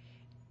 Like,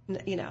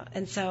 you know,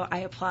 and so I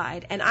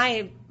applied. And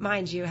I,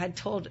 mind you, had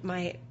told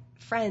my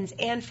friends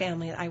and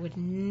family that I would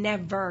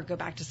never go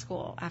back to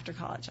school after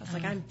college. I was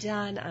like, I'm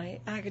done.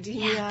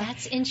 Academia. Yeah,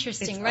 that's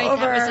interesting, it's right?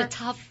 over. That was a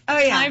tough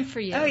time for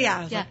you. Oh, yeah.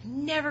 I was like,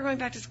 never going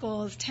back to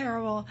school is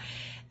terrible.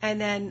 And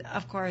then,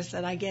 of course,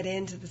 then I get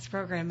into this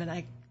program and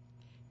I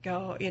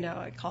go, you know,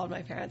 I called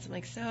my parents. I'm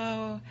like,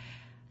 so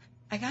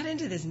I got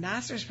into this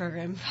master's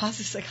program in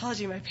positive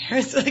psychology. My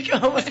parents like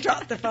almost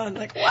dropped the phone.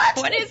 Like, what?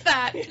 What is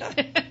that? Yeah.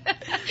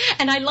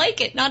 And I like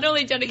it. Not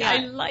only did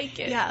I like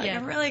it. Yeah, like,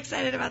 I'm really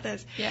excited about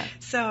this. Yeah.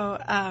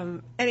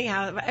 So,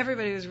 anyhow,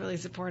 everybody was really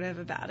supportive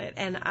about it.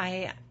 And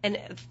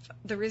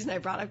the reason I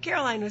brought up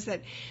Caroline was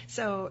that,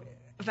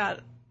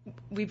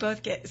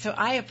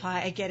 I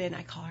apply, I get in,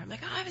 I call her. I'm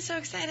like, oh, I was so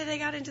excited I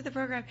got into the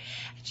program.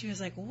 And she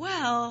was like,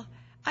 well,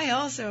 I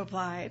also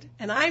applied,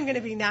 and I'm going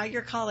to be now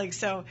your colleague.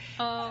 So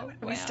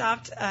we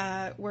stopped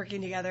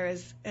working together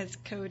as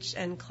coach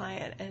and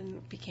client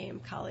and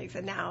became colleagues,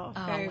 and now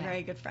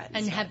very good friends.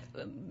 And have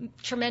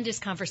tremendous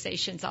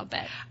conversations, I'll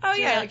bet. Oh,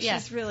 yeah.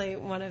 She's really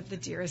one of the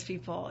dearest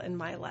people in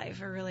my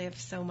life. I really have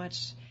so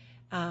much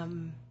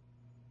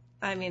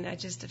I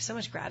just have so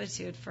much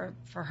gratitude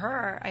for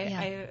her.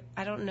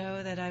 I don't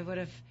know that I would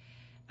have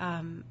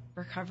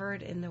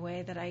recovered in the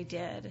way that I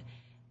did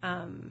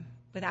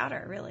without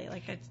her, really.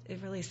 Like, it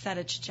really set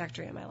a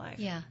trajectory in my life.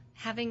 Yeah.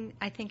 Having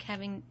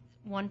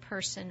one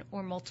person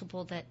or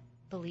multiple that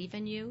believe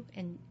in you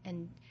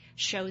and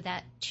show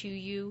that to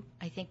you,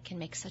 I think can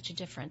make such a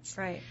difference.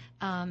 Right.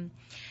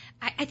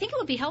 I think it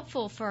would be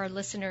helpful for our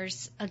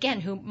listeners, again,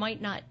 who might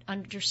not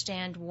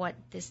understand what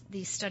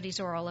these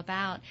studies are all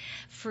about,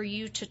 for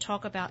you to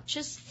talk about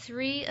just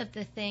 3 of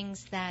the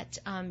things that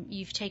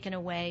you've taken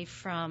away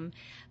from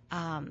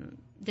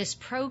this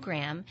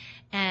program,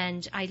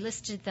 and I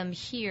listed them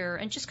here,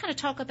 and just kind of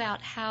talk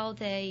about how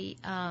they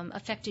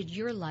affected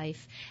your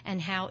life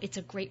and how it's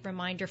a great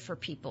reminder for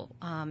people.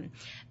 And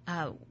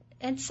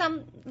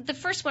the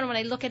first one, when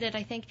I look at it,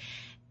 I think,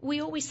 we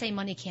always say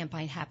money can't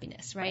buy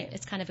happiness, right?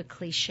 It's kind of a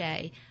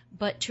cliche.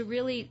 But to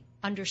really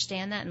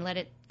understand that and let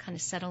it kind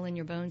of settle in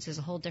your bones is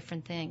a whole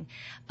different thing.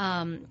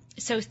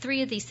 So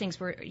 3 of these things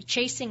were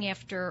chasing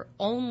after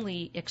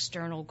only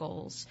external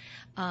goals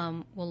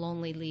will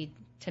only lead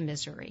to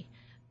misery.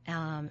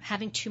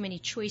 Having too many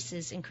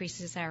choices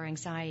increases our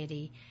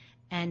anxiety.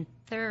 And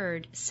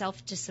 3rd,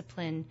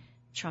 self-discipline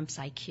trumps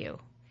IQ.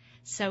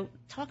 So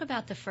talk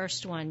about the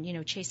first one,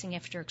 chasing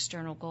after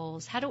external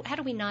goals. How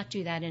do we not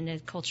do that in a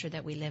culture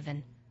that we live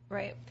in?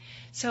 Right.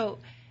 So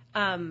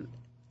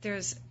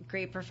there's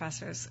great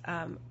professors,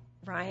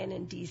 Ryan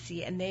and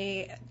DC, and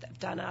they have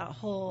done a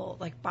whole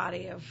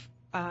body of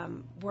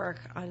work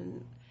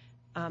on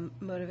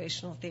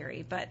motivational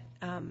theory, but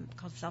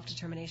called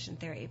self-determination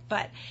theory.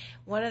 But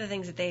one of the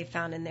things that they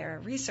found in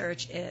their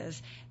research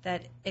is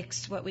that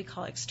what we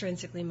call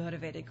extrinsically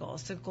motivated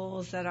goals, so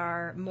goals that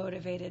are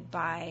motivated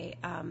by,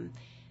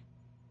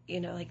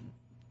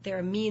 they're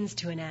a means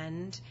to an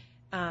end.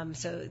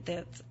 So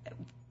the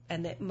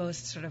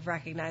most sort of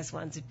recognized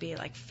ones would be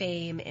like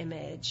fame,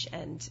 image,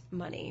 and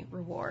money,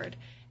 reward.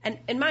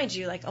 And mind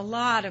you, a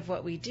lot of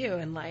what we do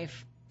in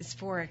life is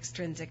for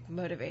extrinsic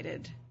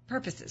motivated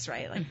purposes,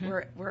 right?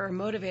 We're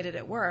motivated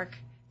at work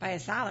by a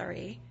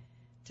salary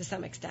to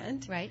some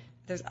extent. Right.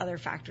 There's other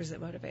factors that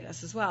motivate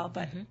us as well,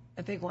 but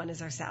a big one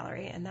is our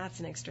salary, and that's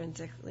an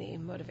extrinsically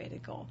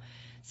motivated goal.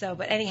 So,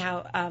 but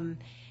anyhow,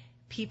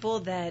 people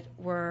that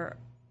were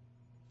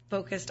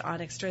focused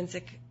on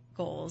extrinsic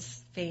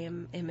goals,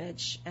 fame,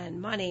 image,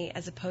 and money,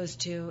 as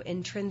opposed to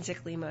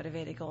intrinsically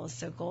motivated goals,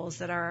 so goals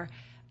that are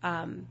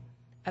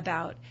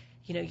about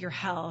your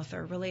health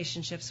or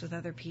relationships with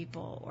other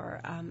people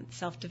or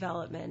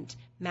self-development,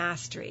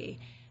 mastery,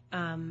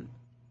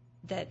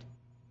 that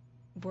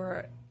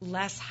were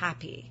less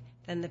happy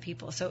than the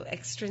people. So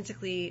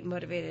extrinsically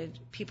motivated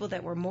people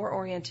that were more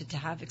oriented to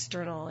have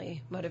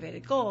externally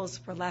motivated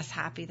goals were less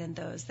happy than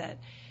those that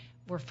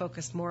were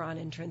focused more on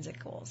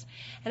intrinsic goals.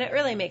 And it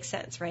really makes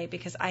sense, right?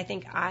 Because I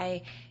think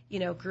I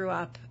grew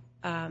up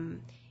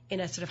in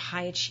a sort of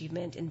high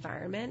achievement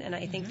environment. And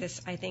I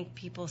think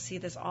people see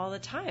this all the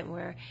time,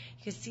 where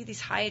you can see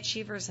these high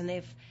achievers and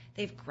they've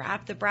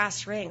grabbed the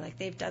brass ring, like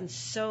they've done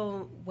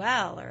so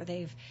well, or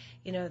they've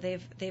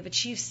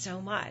achieved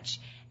so much,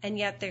 and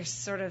yet they're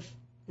sort of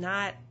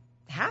not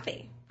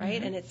happy,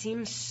 right? And it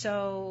seems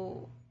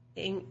so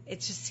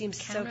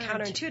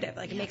counterintuitive.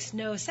 It makes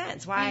no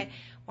sense. Why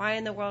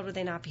in the world would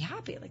they not be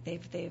happy?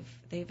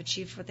 They've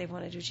achieved what they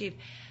wanted to achieve.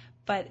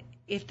 But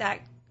if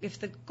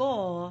the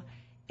goal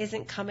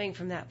isn't coming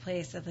from that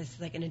place of this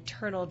an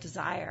internal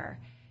desire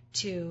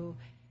to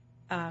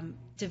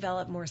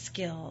develop more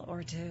skill,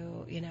 or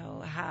to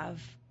have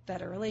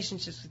better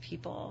relationships with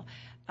people,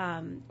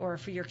 or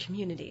for your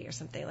community or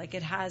something,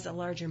 it has a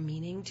larger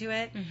meaning to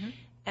it,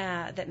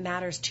 that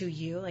matters to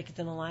you, it's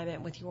in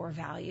alignment with your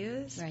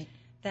values, right,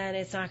 then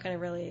it's not going to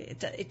really,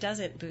 it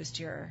doesn't boost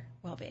your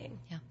well-being.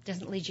 Yeah, it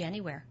doesn't lead you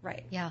anywhere.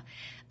 Right. Yeah.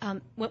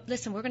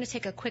 Listen, we're going to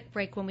take a quick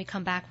break. When we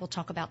come back, we'll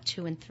talk about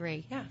 2 and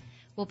 3. Yeah.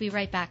 We'll be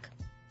right back.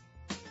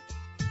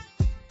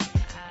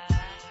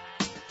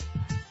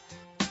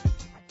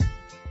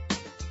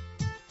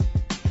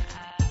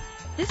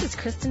 This is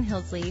Kristen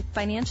Hillsley,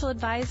 financial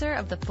advisor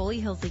of the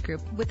Foley Hillsley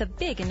Group, with a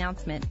big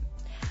announcement.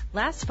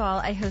 Last fall,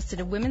 I hosted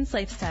a women's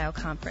lifestyle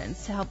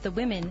conference to help the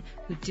women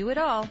who do it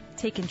all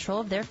take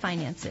control of their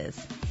finances.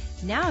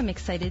 Now I'm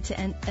excited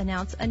to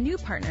announce a new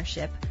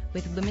partnership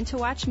with Women to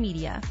Watch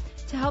Media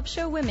to help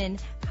show women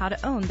how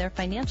to own their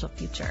financial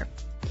future.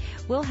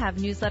 We'll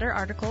have newsletter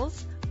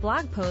articles,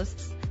 blog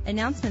posts,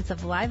 announcements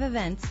of live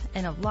events,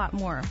 and a lot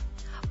more.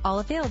 All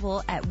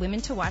available at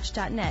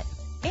womentowatch.net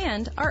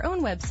and our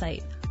own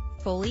website,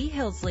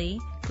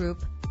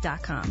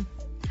 FoleyHillsleyGroup.com.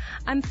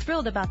 I'm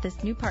thrilled about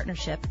this new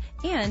partnership,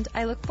 and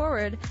I look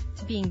forward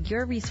to being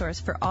your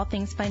resource for all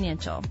things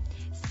financial.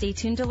 Stay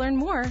tuned to learn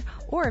more,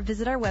 or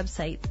visit our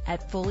website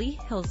at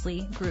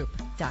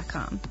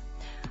FoleyHillsleyGroup.com.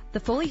 The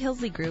Foley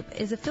Hillsley Group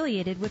is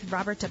affiliated with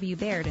Robert W.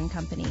 Baird &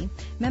 Company,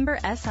 member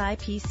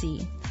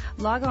SIPC.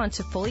 Log on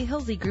to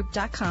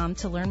FoleyHillsleyGroup.com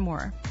to learn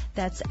more.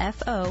 That's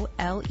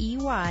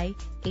FoleyHillsley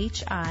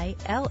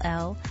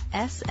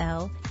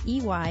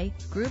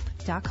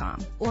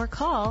Group.com. Or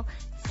call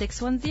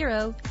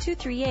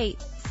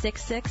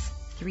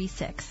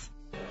 610-238-6636.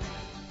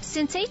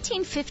 Since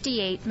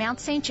 1858, Mount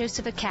St.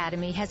 Joseph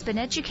Academy has been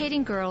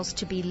educating girls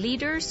to be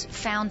leaders,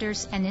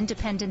 founders, and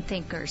independent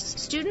thinkers.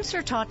 Students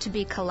are taught to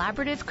be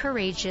collaborative,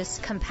 courageous,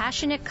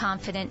 compassionate,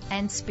 confident,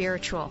 and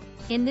spiritual.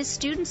 In this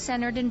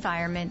student-centered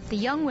environment, the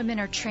young women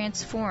are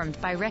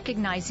transformed by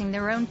recognizing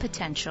their own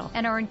potential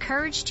and are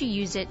encouraged to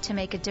use it to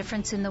make a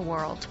difference in the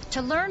world.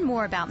 To learn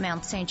more about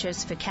Mount St.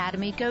 Joseph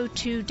Academy, go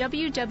to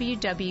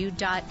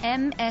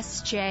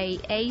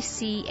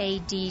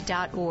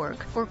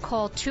www.msjacad.org or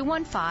call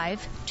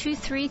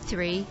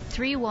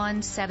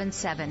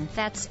 215-233-3177.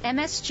 That's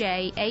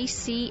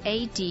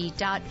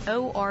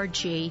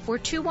msjacad.org or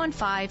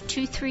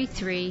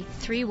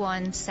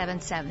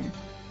 215-233-3177.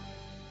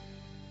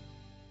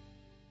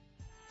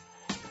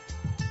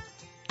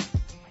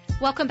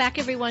 Welcome back,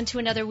 everyone, to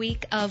another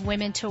week of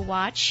Women to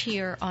Watch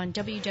here on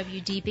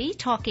WWDB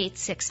Talk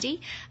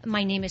 860.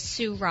 My name is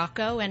Sue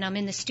Rocco, and I'm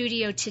in the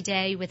studio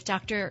today with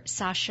Dr.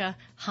 Sasha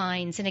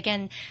Heinz. And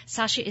again,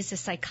 Sasha is a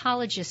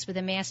psychologist with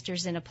a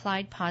master's in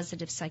applied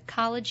positive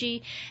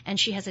psychology, and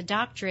she has a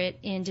doctorate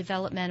in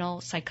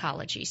developmental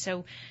psychology.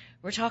 So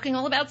we're talking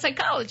all about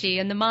psychology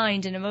and the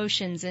mind and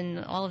emotions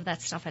and all of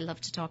that stuff I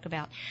love to talk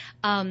about.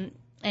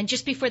 And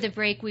just before the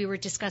break, we were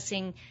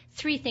discussing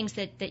 3 things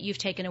that you've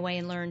taken away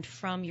and learned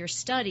from your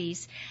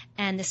studies.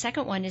 And the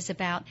second one is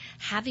about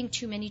having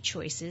too many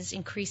choices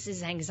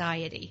increases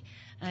anxiety.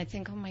 And I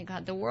think, oh, my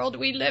God, the world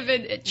we live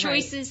in,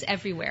 choices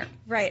everywhere.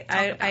 Right.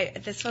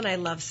 This one I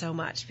love so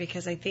much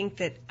because I think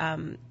that,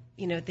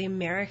 the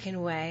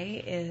American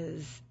way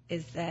is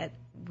that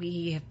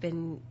we have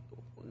been,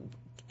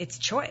 it's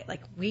choice.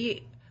 Like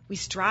we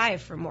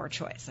strive for more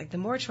choice. Like the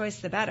more choice,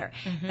 the better.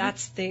 Mm-hmm.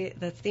 That's the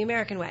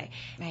American way.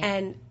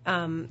 Right.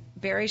 And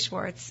Barry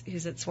Schwartz,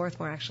 who's at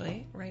Swarthmore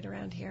actually, right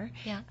around here.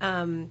 Yeah.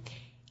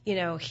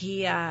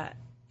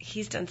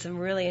 He's done some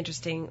really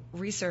interesting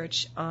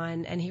research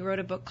on, and he wrote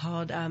a book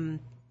called, I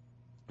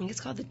think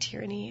it's called The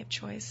Tyranny of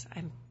Choice.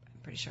 I'm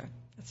pretty sure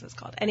that's what it's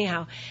called.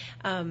 Anyhow,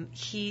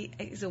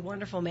 he's a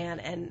wonderful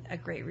man and a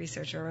great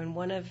researcher. And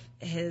one of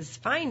his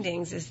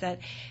findings is that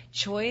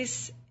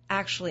choice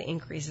actually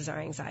increases our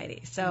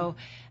anxiety. So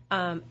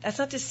that's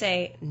not to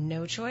say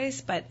no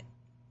choice, but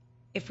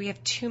if we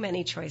have too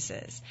many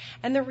choices,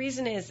 and the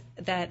reason is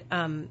that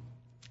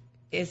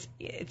it's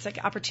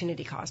like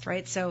opportunity cost,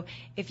 right? So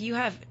if you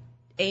have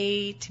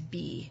A to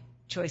B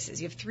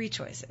choices, you have 3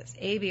 choices,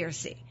 A, B, or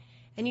C,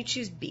 and you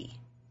choose B.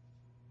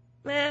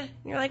 You're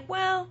like,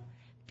 well,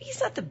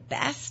 B's not the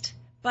best,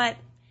 but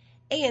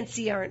A and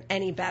C aren't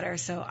any better,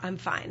 so I'm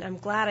fine. I'm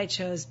glad I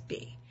chose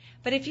B.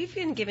 But if you've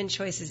been given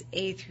choices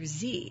A through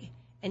Z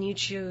and you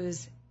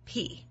choose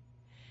P,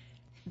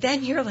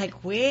 then you're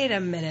like, wait a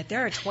minute,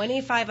 there are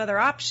 25 other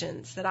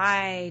options that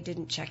I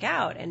didn't check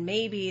out. And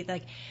maybe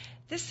like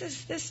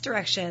this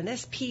direction,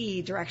 this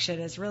P direction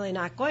is really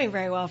not going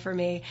very well for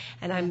me.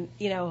 And I'm,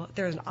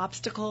 there's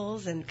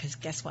obstacles, and because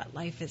guess what?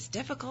 Life is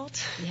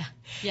difficult.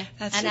 Yeah.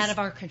 That's and out of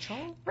our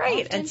control.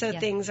 Right. Often. And so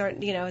things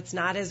aren't, it's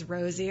not as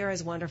rosy or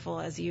as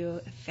wonderful as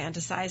you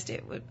fantasized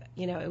it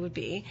would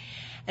be.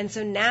 And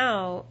so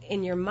now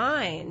in your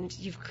mind,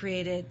 you've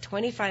created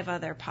 25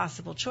 other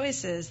possible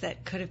choices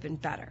that could have been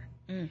better.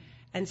 Mm.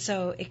 And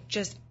so it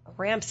just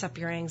ramps up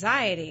your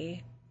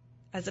anxiety,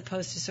 as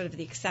opposed to sort of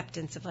the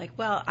acceptance of like,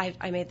 well,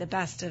 I made the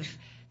best of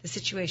the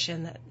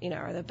situation that,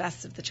 or the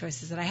best of the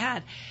choices that I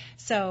had.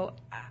 So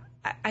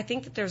I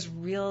think that there's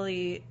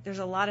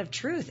a lot of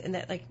truth in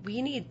that, like,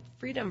 we need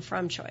freedom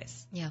from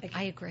choice. Yeah, like,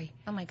 I agree.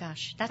 Oh my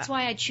gosh. That's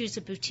why I choose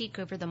a boutique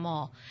over the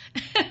mall.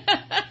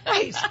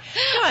 Right.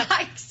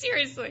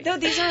 Seriously. No,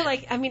 these are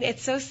like,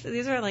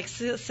 these are like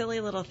silly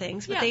little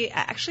things, but they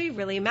actually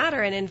really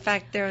matter. And in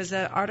fact, there was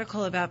an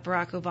article about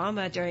Barack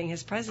Obama during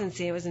his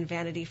presidency. It was in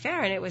Vanity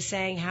Fair, and it was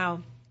saying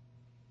how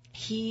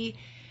he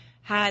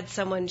had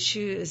someone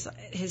choose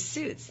his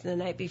suits the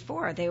night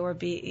before.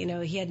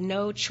 He had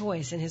no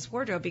choice in his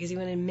wardrobe because he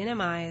wanted to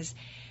minimize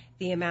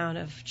the amount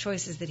of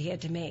choices that he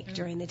had to make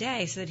during the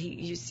day, so that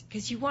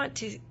because you want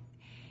to,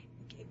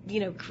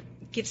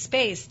 give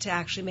space to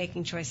actually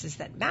making choices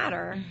that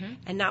matter,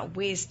 and not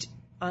waste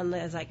on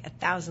like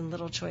 1,000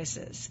 little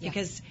choices,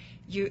 because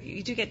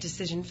you do get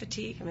decision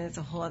fatigue. I mean, it's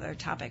a whole other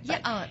topic.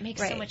 But, it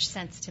makes so much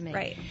sense to me.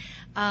 Right.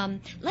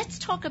 Let's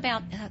talk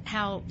about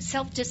how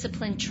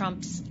self-discipline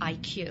trumps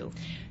IQ.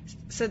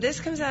 So this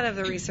comes out of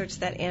the research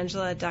that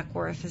Angela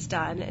Duckworth has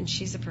done, and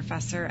she's a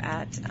professor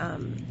at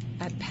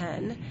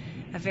Penn,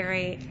 a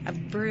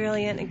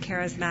brilliant and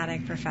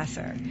charismatic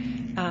professor.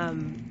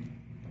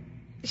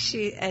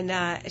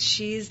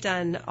 She's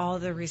done all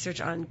the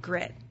research on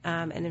grit,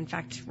 and in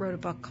fact wrote a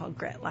book called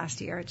Grit last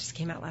year. It just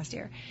came out last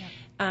year.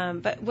 Yeah.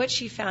 But what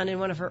she found in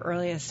one of her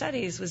earliest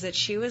studies was that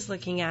she was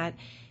looking at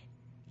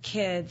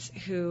kids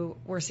who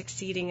were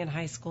succeeding in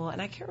high school,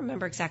 and I can't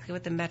remember exactly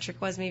what the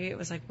metric was. Maybe it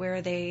was like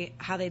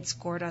how they'd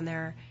scored on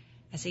their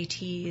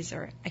SATs,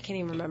 or I can't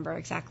even remember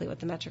exactly what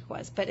the metric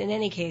was. But in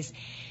any case,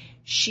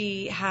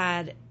 she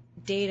had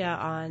data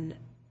on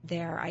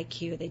their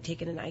IQ. They'd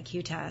taken an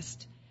IQ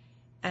test,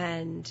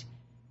 and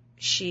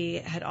she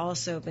had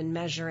also been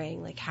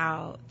measuring like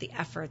how the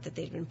effort that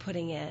they'd been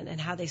putting in and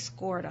how they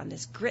scored on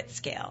this grit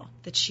scale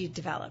that she'd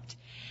developed.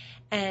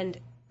 And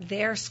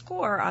their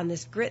score on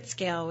this grit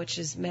scale, which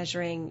is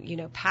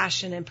measuring,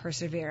 passion and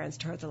perseverance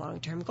towards a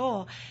long-term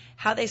goal,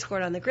 how they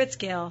scored on the grit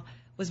scale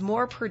was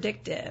more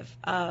predictive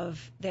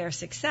of their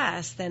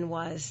success than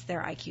was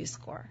their IQ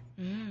score.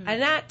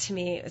 And that, to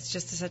me, is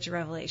just such a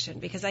revelation,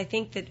 because I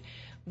think that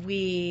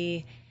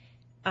we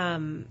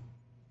sort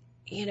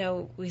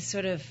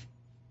of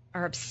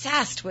are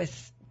obsessed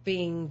with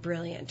being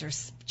brilliant or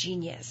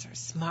genius or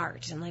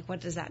smart, and like, what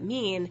does that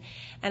mean?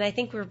 And I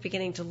think we're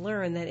beginning to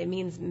learn that it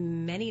means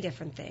many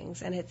different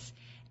things,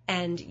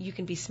 and you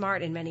can be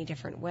smart in many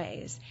different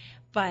ways,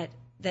 but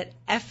that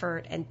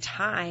effort and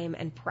time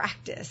and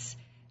practice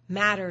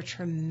matter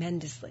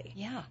tremendously.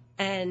 Yeah.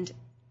 And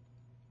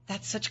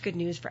that's such good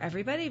news for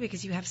everybody,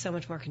 because you have so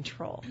much more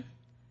control,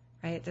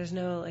 right? There's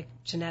no like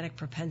genetic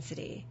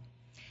propensity.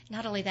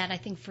 Not only that, I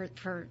think for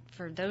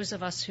those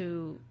of us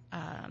who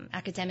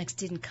academics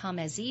didn't come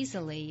as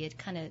easily, it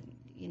kind of,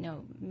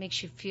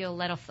 makes you feel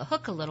let off the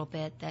hook a little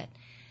bit, that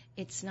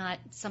it's not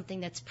something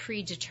that's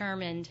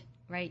predetermined,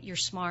 right? Your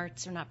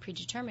smarts are not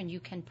predetermined. You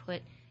can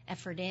put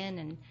effort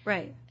in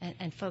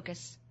and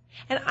focus.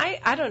 And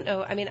I don't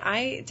know. I mean,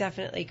 I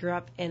definitely grew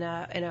up in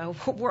a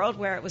world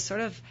where it was sort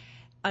of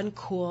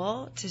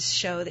uncool to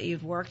show that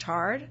you've worked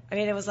hard. I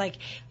mean, it was like,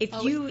 if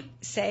you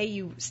say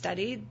you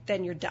studied,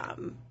 then you're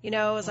dumb. It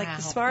was like,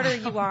 the smarter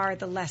you are,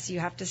 the less you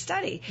have to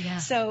study. Yeah.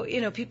 So,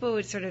 people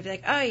would sort of be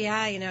like, oh yeah,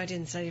 I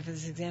didn't study for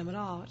this exam at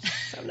all.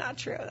 So not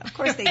true. Of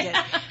course they did.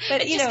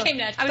 But, it just came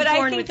naturally. I was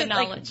born with the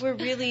knowledge. We're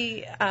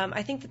really,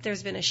 I think that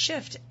there's been a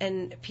shift,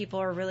 and people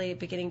are really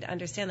beginning to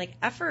understand, like,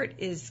 effort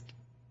is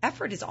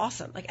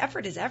awesome. Like,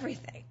 effort is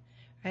everything,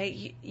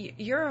 right?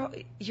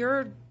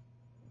 Your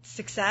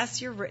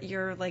success,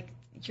 your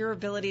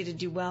ability to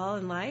do well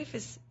in life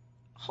is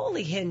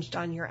wholly hinged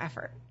on your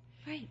effort.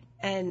 Right.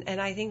 And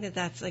I think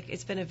that's like,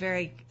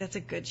 that's a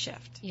good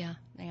shift. Yeah,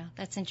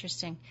 that's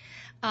interesting.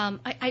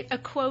 A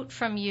quote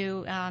from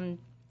you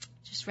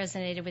just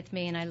resonated with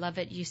me, and I love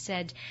it. You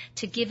said,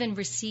 "To give and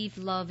receive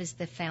love is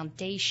the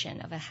foundation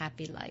of a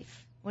happy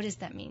life." What does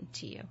that mean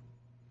to you?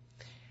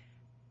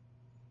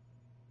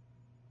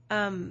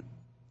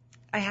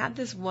 I had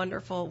this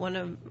wonderful one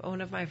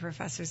of my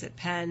professors at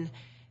Penn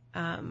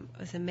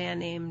was a man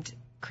named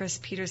Chris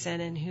Peterson,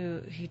 and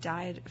who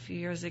died a few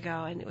years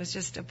ago, and it was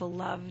just a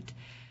beloved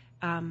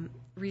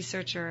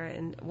researcher,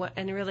 and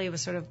really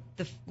was sort of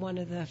one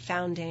of the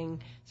founding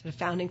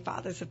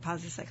fathers of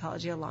positive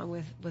psychology, along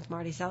with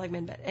Marty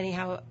Seligman. But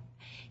anyhow,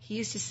 he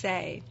used to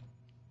say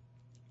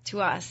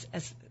to us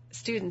as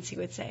students, he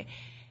would say,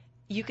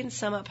 "You can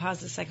sum up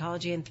positive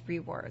psychology in 3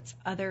 words: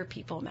 other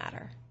people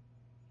matter."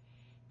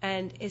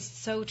 And it's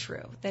so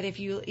true that if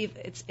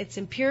it's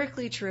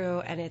empirically true,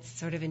 and it's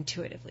sort of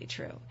intuitively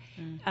true,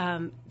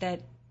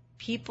 that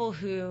people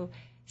who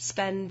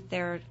spend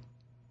their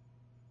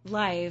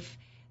life,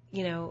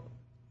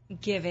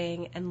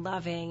 giving and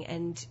loving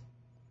and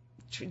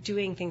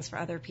doing things for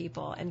other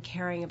people and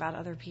caring about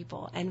other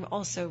people and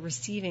also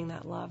receiving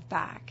that love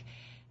back,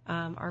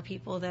 are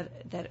people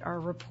that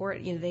are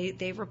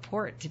they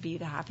report to be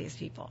the happiest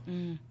people.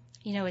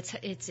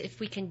 It's if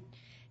we can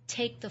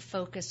take the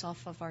focus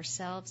off of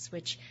ourselves,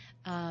 which,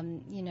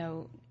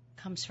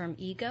 comes from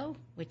ego,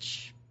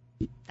 which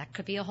that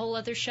could be a whole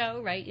other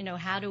show, right?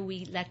 How do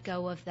we let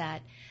go of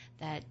that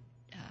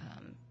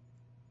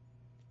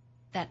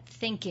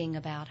thinking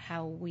about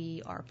how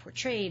we are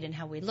portrayed and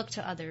how we look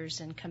to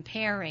others and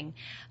comparing?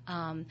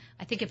 I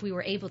think if we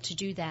were able to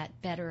do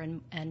that better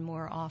and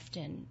more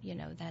often,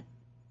 that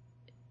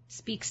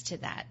speaks to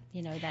that,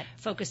 that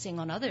focusing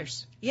on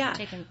others. Yeah.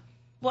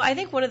 Well, I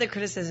think one of the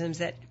criticisms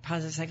that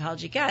positive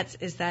psychology gets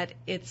is that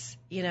it's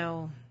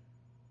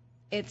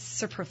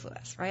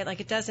superfluous, right? Like,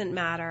 it doesn't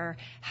matter.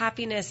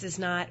 Happiness is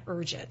not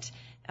urgent.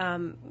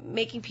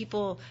 Making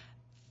people,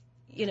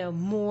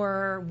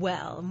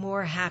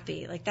 more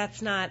happy, like,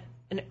 that's not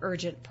an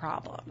urgent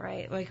problem,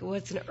 right? Like,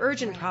 what's an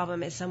urgent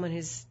problem is someone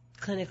who's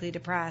clinically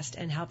depressed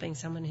and helping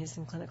someone who's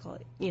in clinical,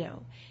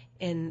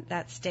 in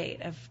that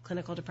state of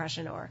clinical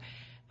depression, or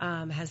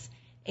has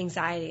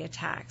anxiety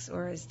attacks,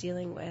 or is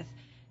dealing with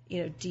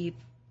deep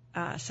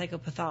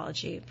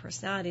psychopathology,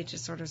 personality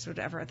disorders,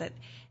 whatever, that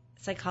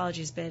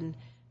psychology has been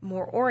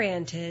more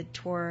oriented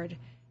toward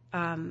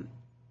in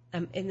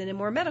a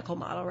more medical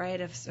model, right,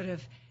 of sort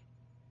of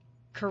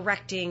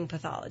correcting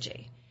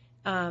pathology.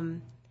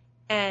 And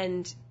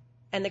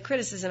the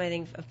criticism, I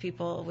think, of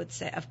people would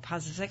say of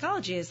positive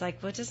psychology is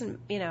like, well, it doesn't,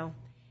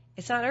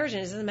 it's not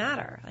urgent, it doesn't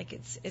matter. Like,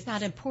 it's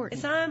not important.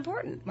 It's not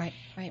important. Right.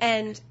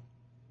 And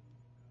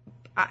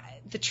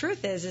the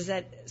truth is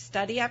that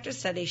study after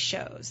study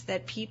shows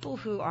that people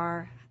who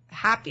are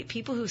happy,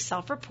 people who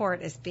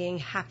self-report as being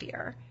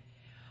happier,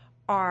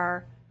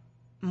 are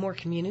more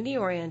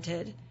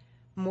community-oriented,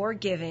 more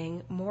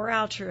giving, more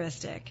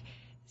altruistic,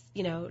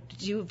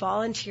 do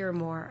volunteer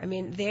more. I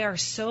mean, they are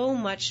so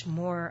much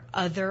more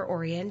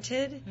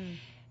other-oriented,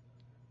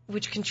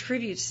 which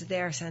contributes to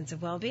their sense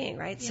of well-being,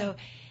 right? Yeah.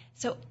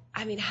 So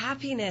I mean,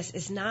 happiness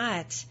is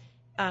not,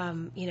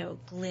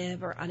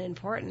 glib or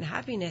unimportant.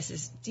 Happiness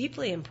is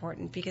deeply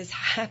important because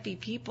happy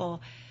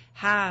people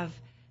have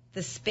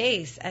the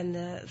space and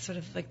the sort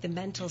of like the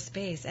mental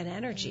space and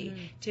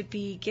energy to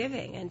be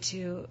giving and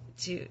to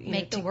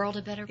make the world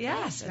a better place.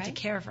 Yes, right? And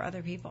to care for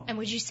other people. And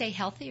would you say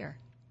healthier?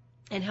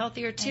 And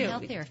healthier too. And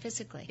healthier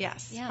physically.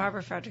 Yes. Yeah.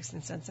 Barbara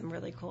Fredrickson's done some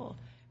really cool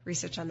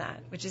research on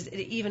that, which is it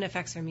even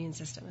affects our immune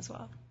system as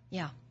well.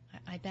 Yeah,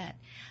 I bet.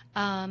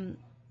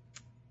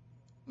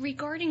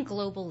 Regarding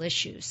global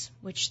issues,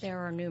 which there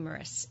are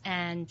numerous,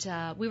 and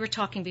we were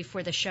talking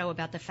before the show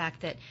about the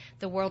fact that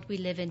the world we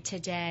live in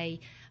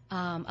today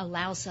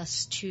allows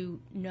us to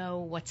know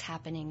what's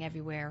happening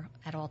everywhere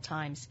at all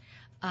times.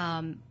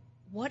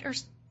 What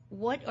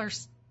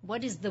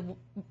is the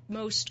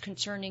most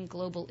concerning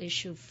global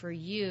issue for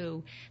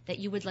you that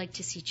you would like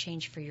to see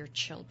change for your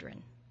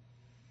children?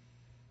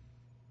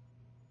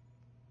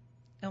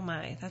 Oh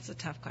my, that's a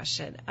tough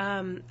question.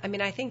 I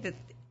mean, I think that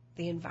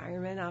the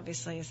environment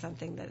obviously is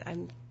something that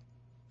I'm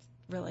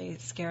really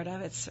scared of.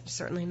 It's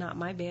certainly not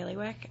my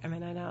bailiwick. I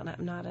mean,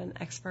 I'm not an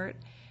expert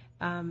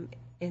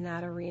in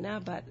that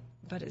arena, but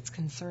it's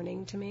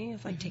concerning to me.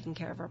 It's like taking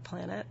care of our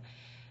planet.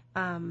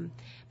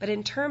 But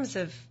in terms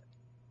of,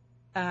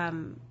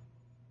 in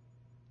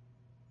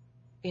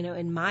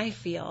my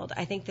field,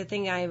 I think the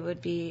thing I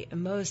would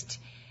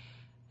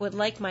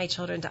like my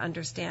children to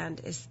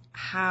understand is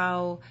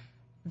how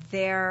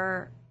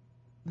their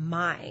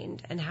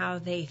mind and how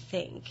they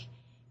think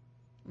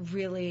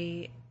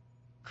really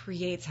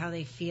creates how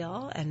they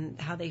feel, and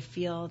how they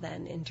feel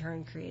then in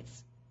turn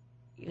creates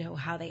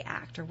how they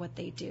act or what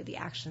they do, the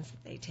actions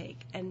that they take.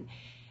 And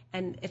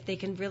if they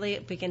can really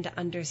begin to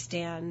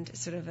understand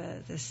sort of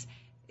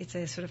it's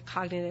a sort of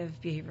cognitive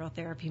behavioral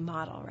therapy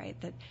model, right?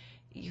 That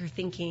your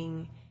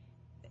thinking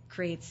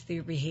creates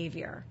your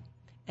behavior,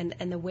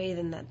 and the way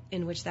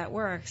in which that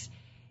works,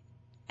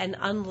 and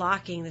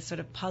unlocking the sort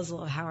of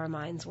puzzle of how our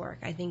minds work,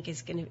 I think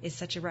is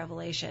such a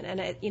revelation.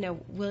 And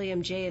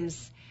William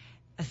James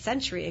a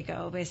century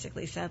ago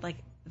basically said, like,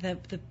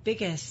 the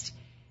biggest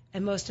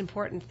and most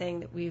important thing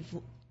that we've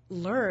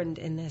learned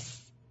in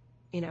this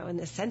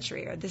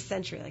century,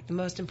 like the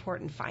most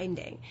important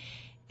finding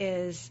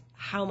is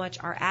how much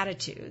our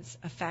attitudes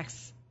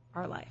affects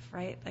our life,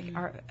 right? Like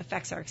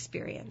affects our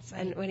experience.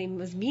 Right. And what he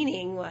was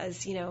meaning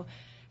was,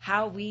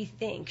 how we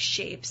think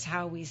shapes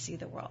how we see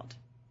the world.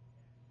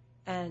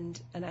 And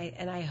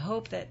I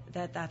hope that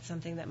that's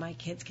something that my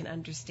kids can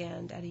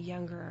understand at a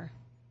younger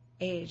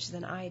age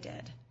than I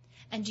did.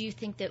 And do you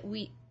think that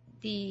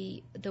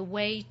the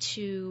way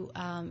to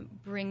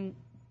bring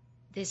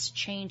this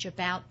change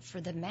about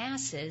for the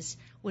masses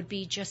would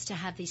be just to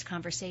have these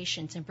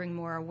conversations and bring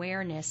more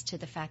awareness to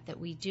the fact that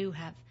we do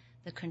have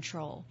the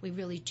control. We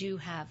really do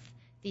have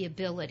the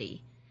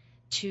ability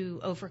to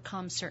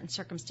overcome certain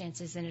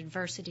circumstances and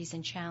adversities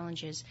and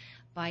challenges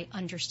by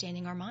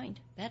understanding our mind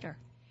better.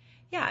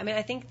 Yeah, I mean,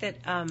 I think that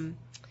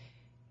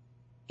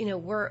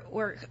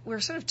we're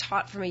sort of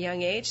taught from a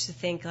young age to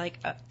think like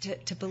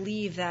to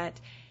believe that.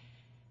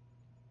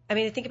 I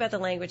mean, think about the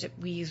language that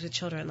we use with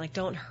children, like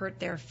don't hurt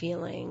their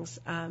feelings,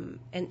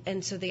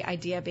 and so the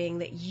idea being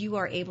that you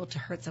are able to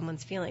hurt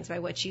someone's feelings by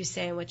what you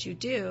say and what you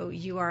do.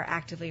 You are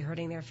actively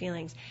hurting their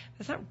feelings.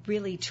 That's not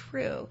really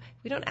true.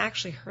 We don't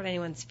actually hurt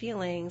anyone's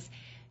feelings.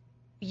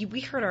 We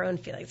hurt our own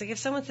feelings. Like if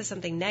someone says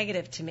something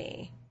negative to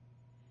me,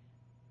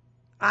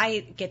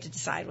 I get to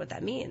decide what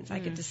that means. I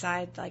could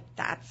decide like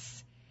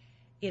that's,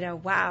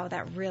 wow,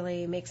 that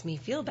really makes me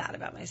feel bad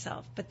about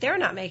myself. But they're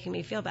not making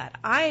me feel bad.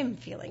 I'm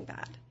feeling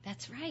bad.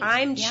 That's right.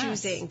 I'm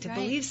choosing to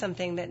believe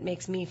something that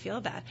makes me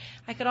feel bad.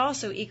 I could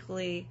also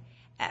equally,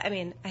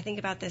 I think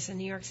about this in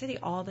New York City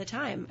all the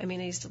time. I mean,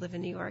 I used to live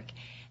in New York,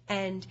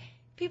 and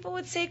people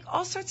would say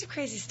all sorts of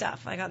crazy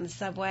stuff, like on the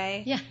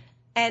subway. Yeah.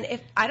 And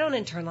if I don't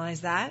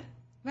internalize that.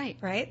 Right.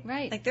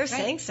 Like they're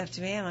saying stuff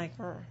to me, I'm like,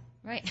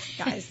 right.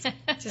 Guys,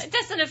 just, it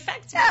doesn't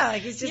affect me. Yeah,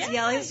 like he's just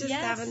yelling. He's just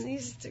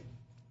he's just a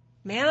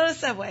man on a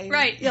subway.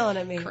 Right. Yelling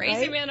at me.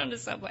 Crazy right? man on a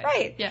subway.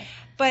 Right. Yeah.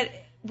 But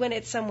when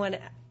it's someone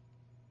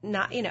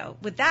not,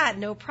 with that,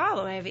 no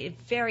problem. I have a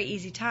very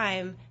easy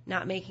time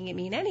not making it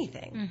mean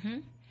anything. Mm-hmm.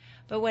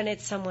 But when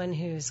it's someone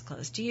who's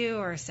close to you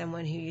or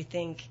someone who you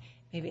think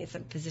maybe it's a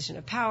position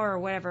of power or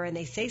whatever, and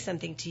they say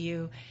something to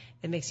you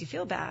that makes you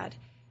feel bad,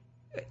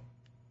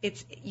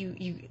 it's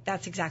you.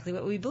 That's exactly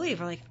what we believe.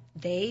 We're like,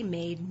 they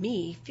made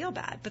me feel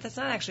bad, but that's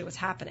not actually what's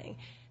happening.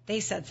 They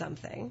said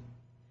something,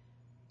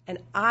 and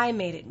I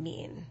made it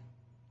mean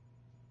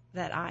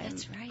that I'm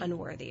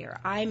unworthy, or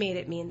I made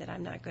it mean that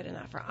I'm not good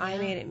enough, or I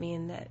made it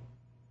mean that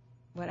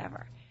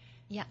whatever.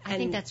 Yeah, I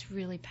think that's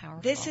really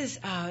powerful. This is,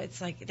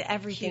 it's like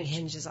everything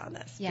hinges on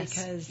this. Yes.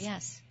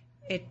 Because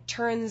it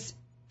turns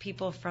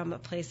people from a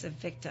place of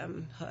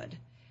victimhood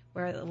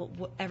where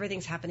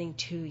everything's happening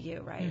to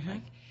you, right? Mm-hmm.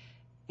 Like,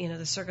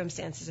 the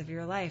circumstances of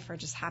your life are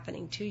just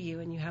happening to you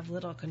and you have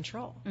little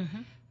control.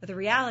 Mm-hmm. But the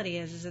reality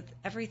is that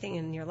everything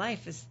in your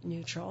life is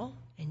neutral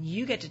and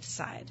you get to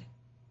decide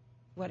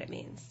what it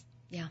means.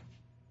 Yeah.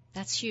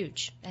 That's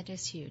huge. That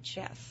is huge.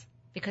 Yes.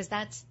 Because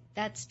that's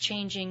that's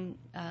changing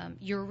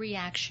your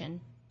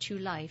reaction to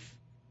life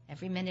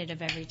every minute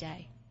of every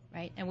day,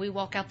 right? And we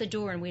walk out the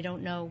door and we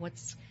don't know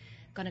what's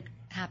going to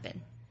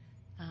happen.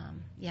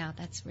 Yeah,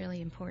 that's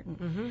really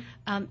important.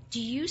 Mm-hmm.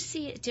 Do you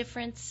see a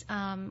difference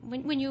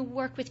when you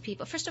work with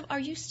people? First of all, are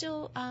you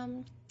still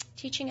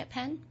teaching at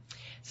Penn?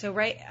 So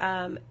right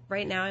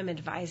now I'm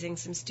advising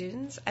some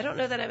students. I don't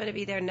know that I'm going to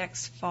be there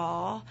next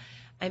fall.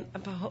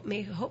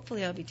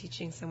 Hopefully I'll be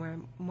teaching somewhere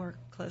more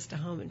close to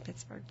home in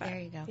Pittsburgh. But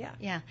there you go.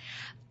 Yeah.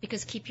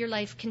 Because keep your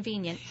life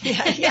convenient.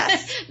 Yeah,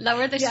 yes.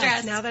 Lower the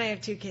stress. Now that I have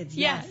 2 kids.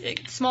 Yeah,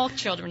 yes. Small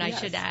children, Yes.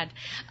 I should add.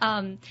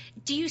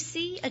 Do you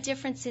see a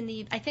difference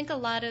in I think a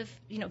lot of,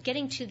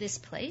 getting to this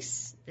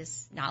place,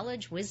 this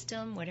knowledge,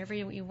 wisdom, whatever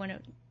you want to,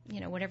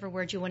 whatever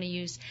word you want to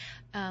use,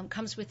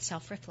 comes with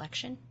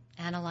self-reflection,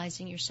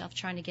 analyzing yourself,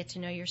 trying to get to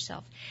know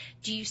yourself.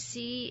 Do you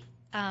see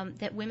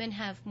that women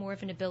have more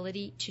of an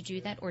ability to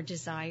do that or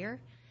desire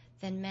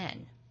than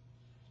men?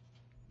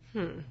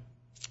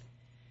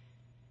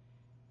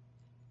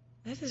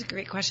 That is a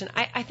great question.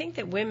 I think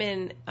that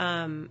women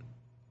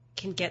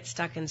can get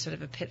stuck in sort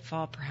of a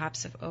pitfall,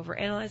 perhaps, of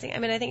overanalyzing. I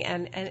mean, I think,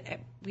 and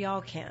we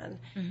all can.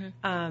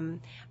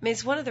 Mm-hmm.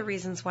 It's one of the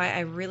reasons why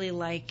I really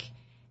like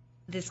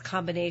this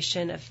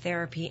combination of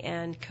therapy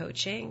and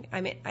coaching.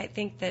 I mean, I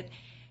think that,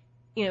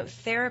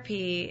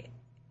 therapy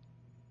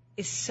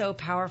is so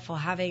powerful,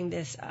 having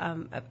this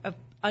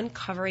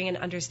uncovering and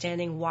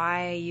understanding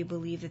why you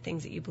believe the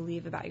things that you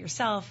believe about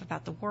yourself,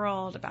 about the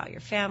world, about your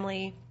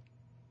family,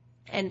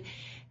 and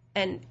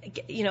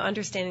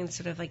understanding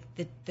sort of like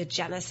the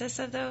genesis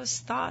of those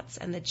thoughts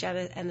and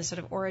the sort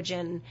of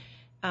origin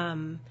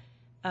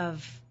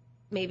of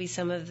maybe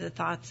some of the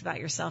thoughts about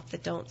yourself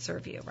that don't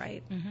serve you,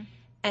 right? Mm-hmm.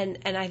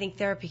 And I think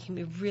therapy can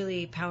be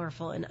really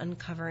powerful in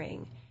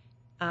uncovering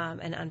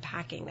and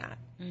unpacking that.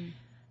 Mm.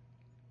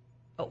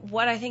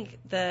 What I think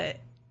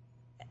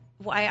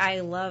why I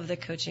love the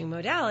coaching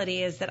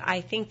modality is that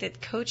I think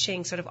that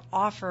coaching sort of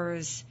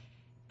offers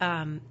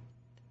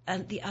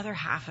the other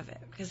half of it,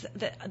 because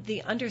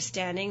the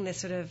understanding, the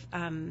sort of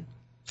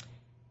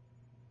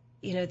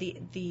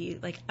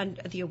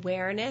the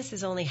awareness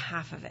is only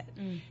half of it.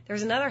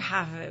 There's another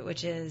half of it,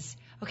 which is,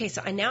 okay,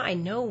 so now I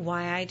know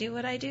why I do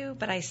what I do,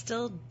 but I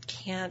still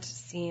can't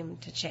seem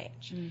to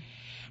change.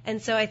 And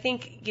so I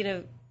think,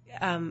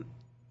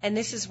 and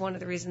this is one of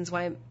the reasons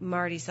why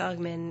Marty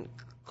Seligman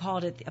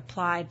called it the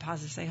applied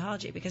positive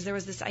psychology, because there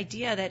was this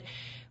idea that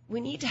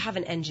we need to have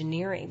an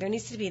engineering. There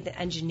needs to be the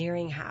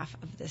engineering half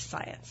of this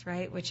science,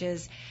 right? Which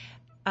is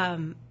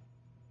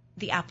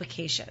the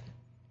application.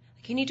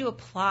 Like, you need to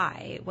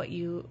apply what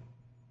you've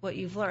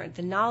learned.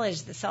 The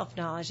knowledge, the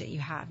self-knowledge that you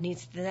have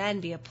needs to then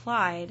be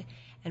applied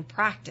and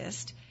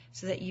practiced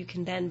so that you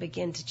can then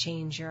begin to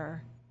change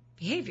your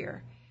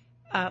behavior,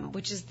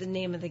 which is the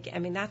name of the game. I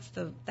mean, that's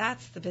the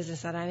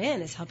business that I'm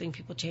in, is helping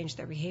people change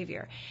their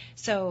behavior.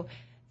 So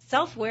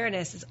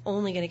self-awareness is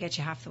only going to get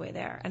you half the way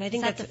there. And I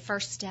think that's the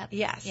first step.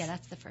 Yes. Yeah,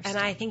 that's the first and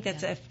step. I think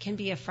that can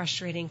be a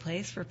frustrating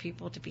place for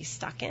people to be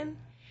stuck in.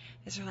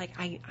 Because they're like,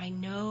 I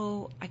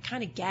know, I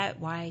kind of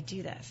get why I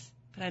do this,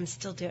 but I'm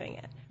still doing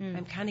it.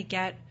 I kind of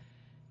get,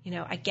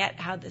 I get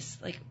how this,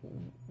 like,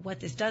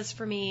 what this does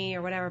for me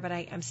or whatever, but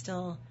I can't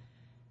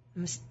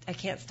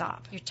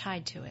stop. You're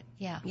tied to it.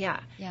 Yeah. Yeah.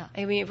 Yeah.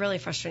 I mean, a really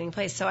frustrating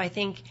place. So I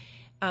think,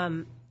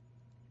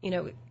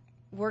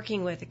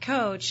 working with a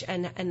coach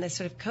and the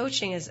sort of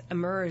coaching has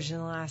emerged in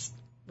the last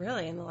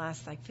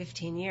like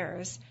 15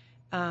 years.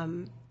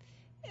 And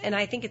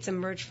I think it's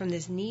emerged from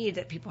this need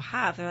that people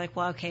have. They're like,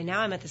 well, okay, now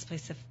I'm at this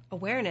place of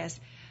awareness,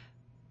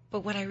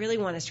 but what I really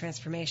want is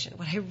transformation.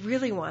 What I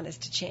really want is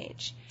to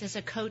change. Does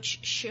a coach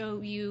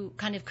show you,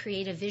 kind of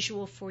create a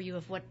visual for you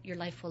of what your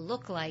life will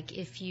look like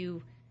if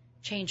you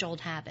change old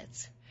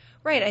habits?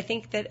 Right. I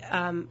think that,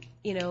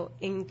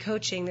 in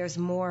coaching, there's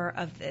more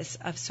of this,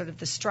 of sort of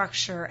the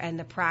structure and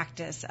the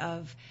practice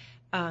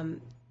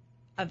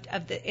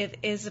it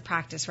is a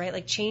practice, right?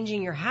 Like,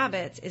 changing your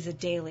habits is a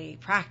daily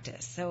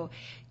practice. So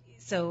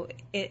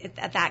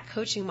that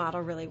coaching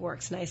model really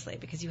works nicely,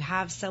 because you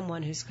have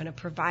someone who's kind of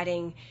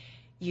providing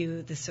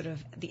you the sort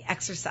of the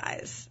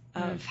exercise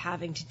of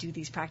having to do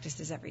these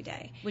practices every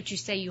day. Would you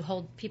say you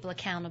hold people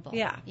accountable?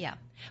 Yeah. Yeah.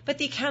 But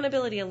the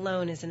accountability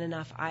alone isn't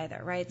enough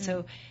either, right?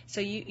 So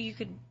you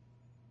could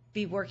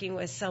be working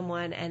with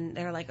someone and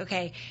they're like,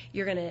 okay,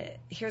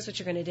 here's what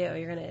you're going to do.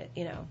 You're going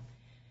to,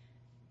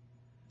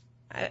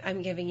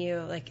 I'm giving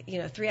you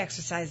 3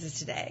 exercises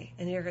today,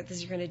 and you're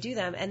going to do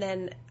them. And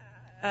then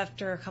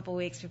after a couple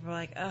weeks, people are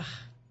like, ugh,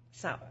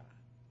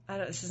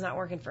 this is not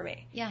working for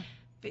me. Yeah.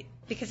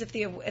 Because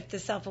if the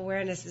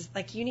self-awareness is,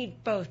 like, you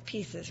need both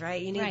pieces, right?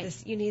 You need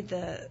you need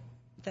the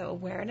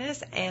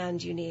awareness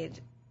and you need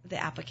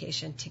the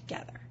application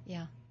together.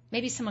 Yeah.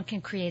 Maybe someone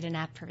can create an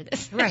app for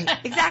this. Right.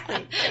 Exactly.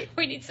 Right.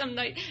 We need some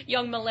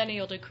young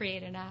millennial to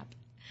create an app.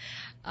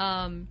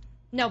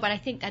 No, but I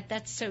think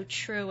that's so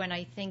true, and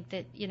I think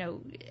that,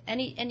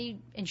 any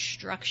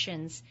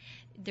instructions,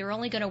 they're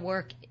only going to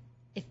work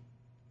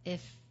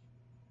if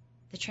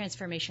the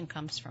transformation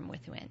comes from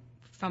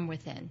from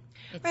within.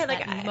 It's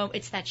Right,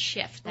 it's that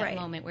shift, that right.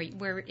 moment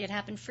where it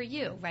happened for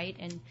you, right?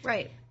 And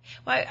right.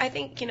 Well, I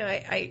think,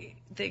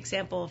 the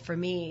example for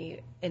me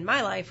in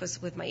my life was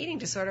with my eating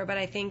disorder, but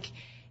I think,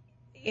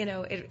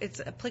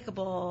 it's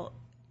applicable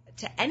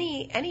to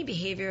any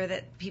behavior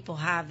that people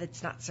have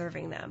that's not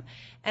serving them.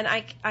 And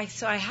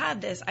so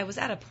I was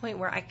at a point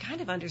where I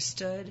kind of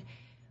understood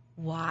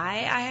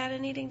why I had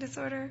an eating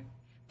disorder,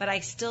 but I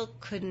still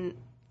couldn't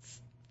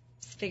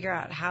figure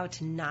out how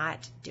to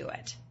not do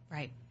it.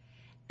 Right.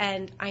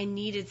 And I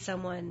needed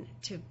someone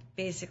to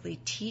basically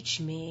teach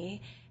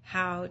me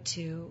how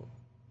to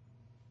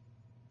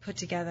put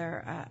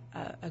together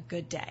a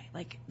good day.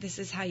 Like, this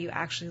is how you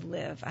actually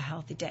live a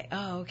healthy day.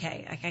 Oh,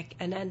 okay.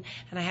 And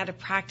I had to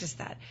practice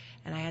that,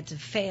 and I had to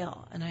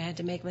fail, and I had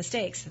to make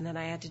mistakes, and then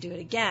I had to do it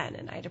again,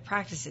 and I had to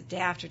practice it day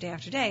after day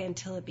after day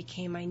until it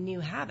became my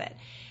new habit.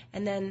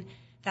 And then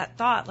that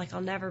thought, like,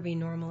 I'll never be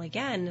normal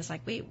again, is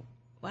like, wait,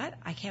 what?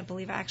 I can't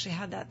believe I actually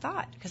had that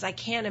thought, because I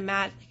can't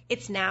imagine.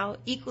 It's now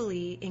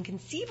equally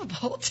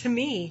inconceivable to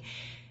me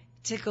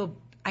to go.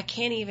 I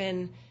can't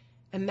even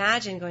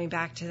imagine going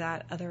back to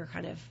that other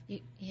kind of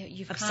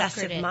you've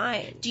obsessive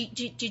mind.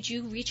 Did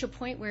you reach a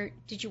point where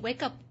did you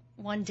wake up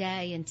one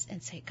day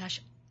and say,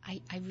 gosh, I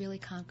really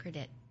conquered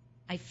it?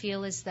 I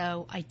feel as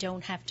though I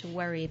don't have to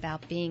worry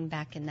about being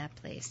back in that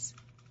place.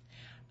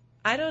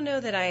 I don't know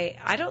that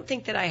I don't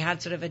think that I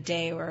had sort of a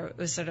day where it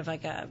was sort of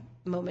like a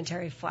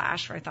momentary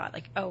flash where I thought,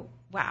 like, oh,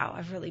 wow,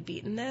 I've really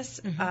beaten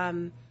this.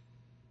 Mm-hmm.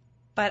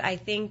 But I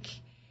think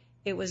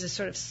it was a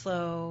sort of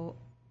slow,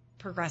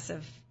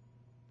 progressive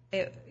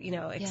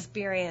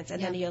experience,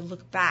 and then you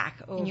look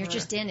back over. And you're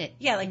just in it.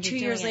 Yeah, like 2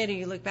 years later,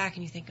 you look back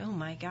and you think, oh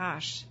my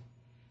gosh,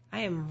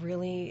 I am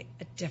really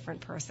a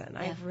different person.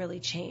 Yeah. I've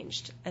really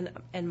changed,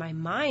 and my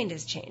mind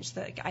has changed.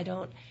 Like,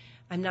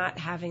 I'm not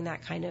having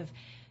that kind of,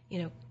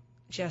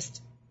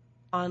 just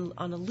on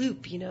a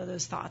loop,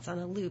 those thoughts on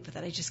a loop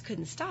that I just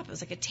couldn't stop. It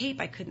was like a tape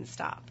I couldn't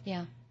stop.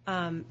 Yeah.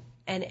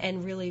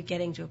 And really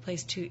getting to a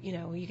place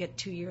you get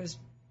 2 years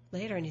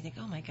later and you think,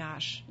 oh my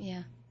gosh.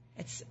 Yeah.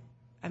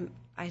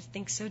 I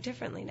think so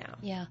differently now.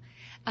 Yeah.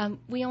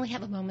 We only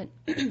have a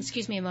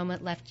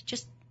moment left.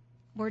 Just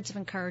words of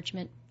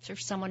encouragement for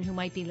someone who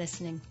might be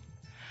listening.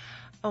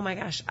 Oh my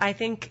gosh. I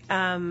think,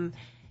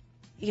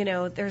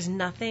 there's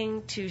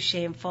nothing too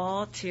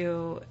shameful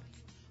to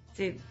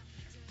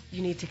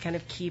you need to kind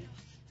of keep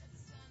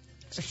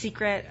a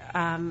secret.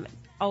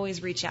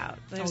 Always reach out.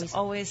 There's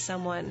always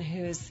someone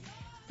who's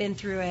been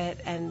through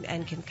it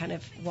and can kind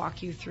of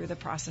walk you through the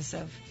process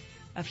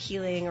of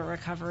healing or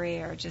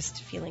recovery or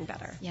just feeling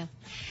better. Yeah.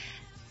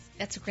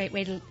 That's a great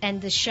way to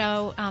end the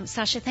show.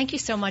 Sasha, thank you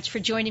so much for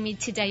joining me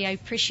today. I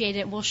appreciate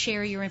it. We'll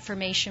share your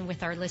information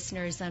with our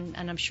listeners, and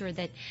I'm sure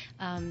that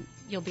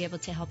you'll be able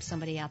to help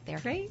somebody out there.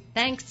 Great.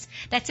 Thanks.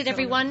 That's it,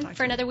 everyone,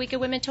 for another week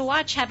of Women to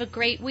Watch. Have a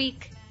great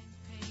week.